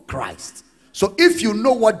work of Christ. So if you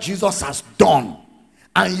know what Jesus has done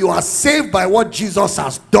and you are saved by what Jesus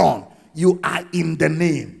has done, you are in the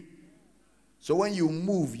name. So when you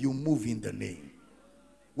move in the name.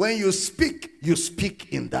 When you speak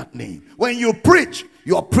in that name. When you preach,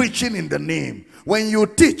 you are preaching in the name. When you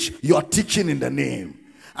teach, you are teaching in the name.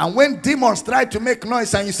 And when demons try to make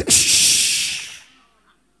noise and you say, shh,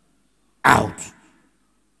 out.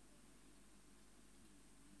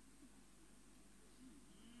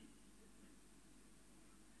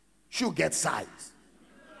 Should get size.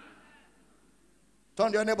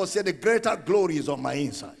 Turn to your neighbor, say, the greater glory is on my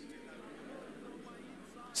inside.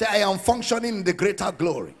 Say, I am functioning in the greater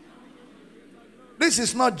glory. This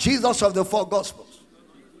is not Jesus of the four gospels.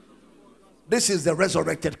 This is the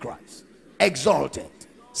resurrected Christ. Exalted,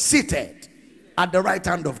 seated at the right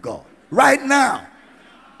hand of God. Right now.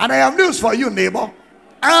 And I have news for you, neighbor.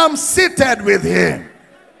 I am seated with him.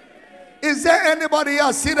 Is there anybody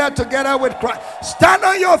else seated together with Christ? Stand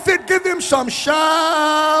on your feet. Give him some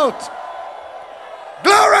shout.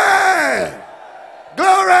 Glory!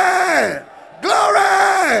 Glory!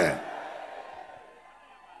 Glory!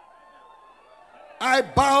 I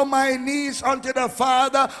bow bow my knees unto the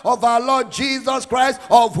Father of our Lord Jesus Christ,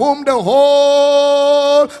 of whom the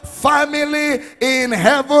whole family in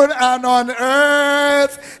heaven and on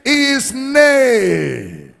earth is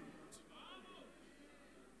named.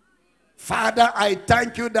 Father, I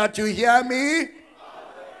thank you that you hear me.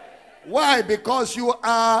 Why? Because you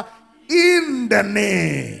are in the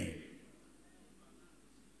name.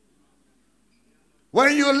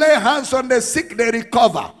 When you lay hands on the sick, they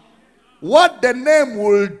recover. What the name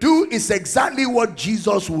will do is exactly what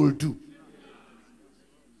Jesus will do.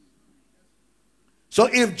 So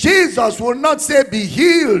if Jesus will not say be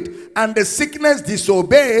healed and the sickness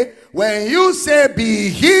disobey, when you say be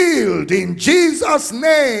healed in Jesus'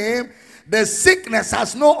 name, the sickness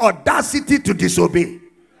has no audacity to disobey.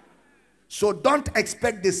 So don't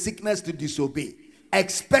expect the sickness to disobey.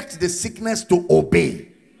 Expect the sickness to obey.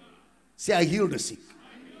 Say, I heal the sick.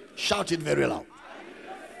 Shout it very loud.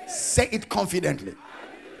 Say it confidently.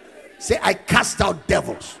 Say, I cast out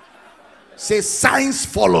devils. Say, signs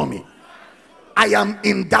follow me. I am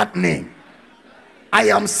in that name. I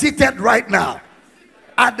am seated right now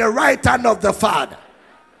at the right hand of the Father.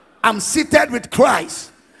 I'm seated with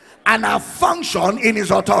Christ and I function in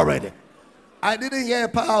his authority. I didn't hear a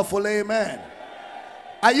powerful amen.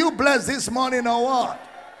 Are you blessed this morning or what?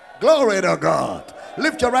 Glory to God.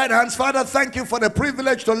 Lift your right hands. Father, thank you for the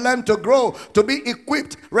privilege to learn, to grow, to be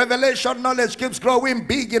equipped. Revelation knowledge keeps growing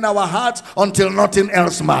big in our hearts until nothing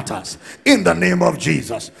else matters. In the name of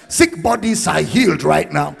Jesus. Sick bodies are healed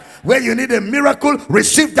right now. Where you need a miracle,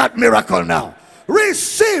 receive that miracle now.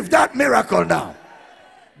 Receive that miracle now.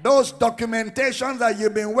 Those documentations that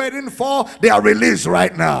you've been waiting for, they are released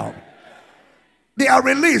right now. They are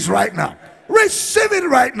released right now. Receive it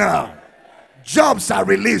right now. Jobs are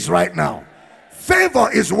released right now.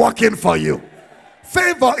 Favor is working for you.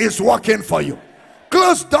 Favor is working for you.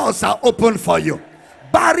 Closed doors are open for you.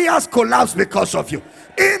 Barriers collapse because of you.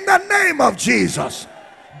 In the name of Jesus,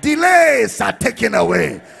 delays are taken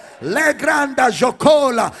away. Legranda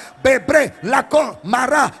jokola bebre lako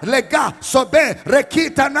mara lega sobe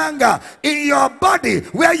rekita nanga. In your body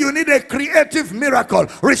where you need a creative miracle,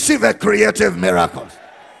 receive a creative miracle.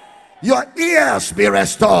 Your ears be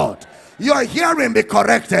restored. Your hearing be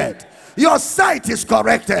corrected. Your sight is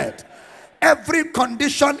corrected. Every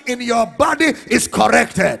condition in your body is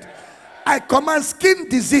corrected. I command skin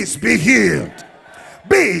disease be healed.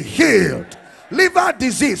 Be healed. Liver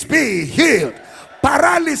disease be healed.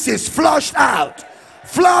 Paralysis flushed out.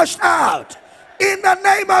 Flushed out. In the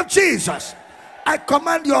name of Jesus. I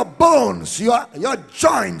command your bones, your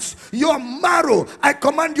joints, your marrow. I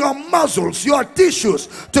command your muscles, your tissues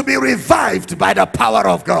to be revived by the power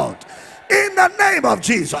of God. In the name of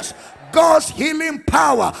Jesus. God's healing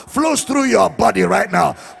power flows through your body right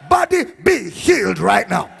now. Body, be healed right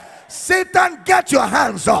now. Satan, get your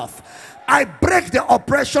hands off. I break the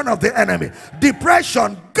oppression of the enemy.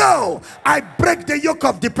 Depression, go. I break the yoke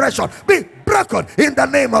of depression. Be broken in the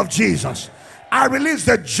name of Jesus. I release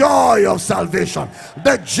the joy of salvation.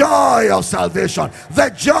 The joy of salvation. The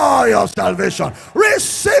joy of salvation.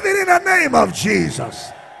 Receive it in the name of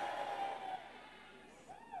Jesus.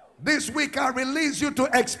 This week I release you to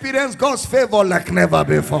experience God's favor like never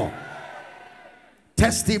before.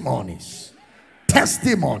 Testimonies.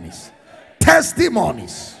 Testimonies.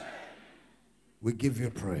 Testimonies. We give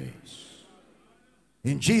you praise.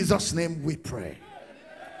 In Jesus' name we pray.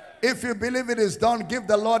 If you believe it is done, give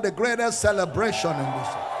the Lord the greatest celebration in this.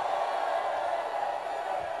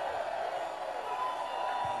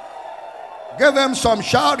 Give him some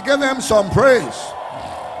shout. Give him some praise.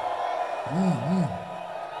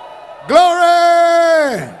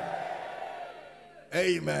 Glory.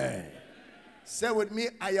 Amen. Say with me,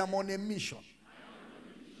 I am on a mission.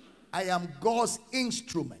 I am God's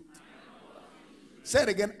instrument. Say it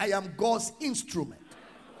again. I am God's instrument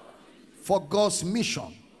for God's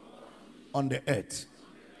mission on the earth.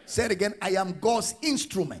 Say it again. I am God's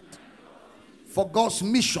instrument for God's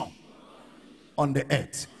mission on the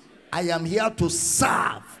earth. I am here to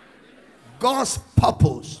serve God's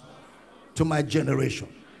purpose to my generation.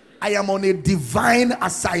 I am on a divine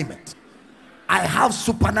assignment. I have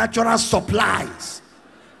supernatural supplies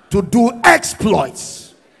to do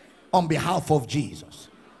exploits on behalf of Jesus.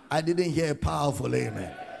 I didn't hear a powerful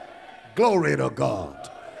amen. Glory to God.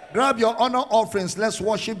 Grab your honor offerings. Let's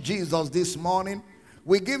worship Jesus this morning.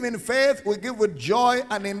 We give in faith, we give with joy,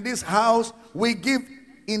 and in this house we give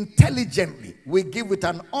intelligently. We give with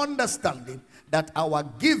an understanding that our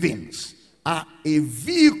givings are a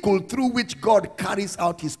vehicle through which God carries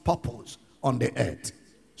out his purpose on the earth.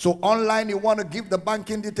 So online, you want to give, the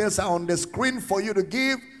banking details are on the screen for you to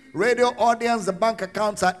give. Radio audience, the bank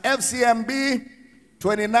accounts are FCMB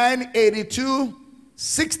 2982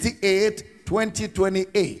 68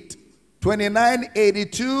 2028.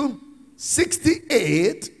 2982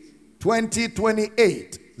 68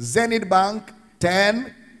 2028. Zenith Bank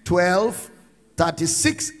 10 12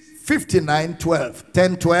 36 59 12.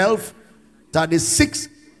 10 12 36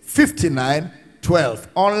 59 12.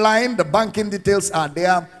 Online, the banking details are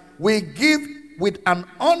there. We give with an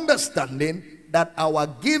understanding that our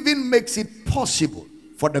giving makes it possible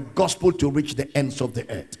for the gospel to reach the ends of the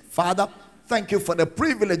earth. Father, thank you for the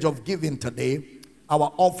privilege of giving today.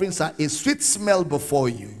 Our offerings are a sweet smell before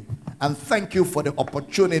you. And thank you for the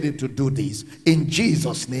opportunity to do this. In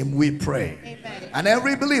Jesus' name we pray. Amen. And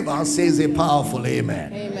every believer says a powerful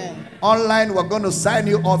amen. Amen. Online, we're going to sign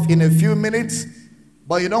you off in a few minutes.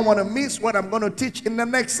 But you don't want to miss what I'm going to teach in the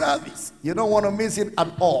next service. You don't want to miss it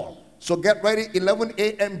at all. So get ready. 11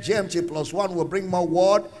 a.m. GMT plus 1 will bring more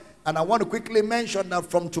word. And I want to quickly mention that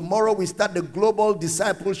from tomorrow we start the Global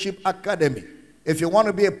Discipleship Academy. If you want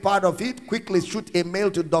to be a part of it, quickly shoot a mail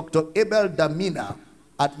to Dr. Abel Damina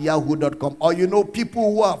at yahoo.com. Or you know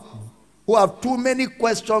people who have too many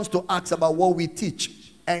questions to ask about what we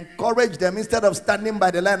teach. Encourage them. Instead of standing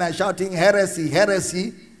by the line and shouting heresy,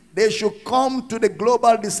 heresy, they should come to the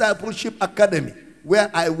Global Discipleship Academy,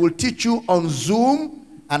 where I will teach you on Zoom,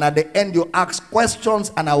 and at the end you ask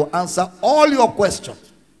questions and I will answer all your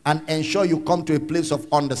questions and ensure you come to a place of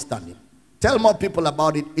understanding. Tell more people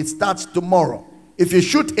about it. It starts tomorrow. If you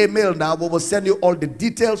shoot a mail now, we will send you all the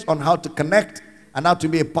details on how to connect and how to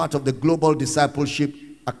be a part of the Global Discipleship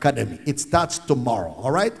Academy. It starts tomorrow,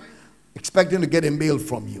 all right? Expecting to get a mail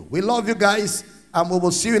from you. We love you guys, and we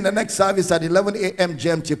will see you in the next service at 11 a.m.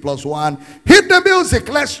 GMT plus 1. Hit the music.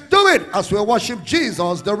 Let's do it as we worship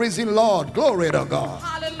Jesus, the risen Lord. Glory to God.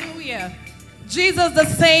 Hallelujah. Jesus the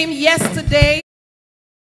same yesterday.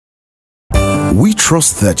 We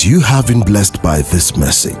trust that you have been blessed by this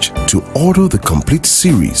message. To order the complete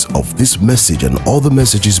series of this message and other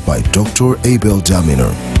messages by Dr. Abel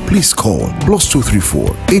Damina, please call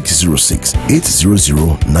 +234 806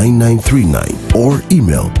 800 9939 or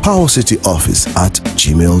email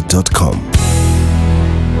powercityoffice@gmail.com.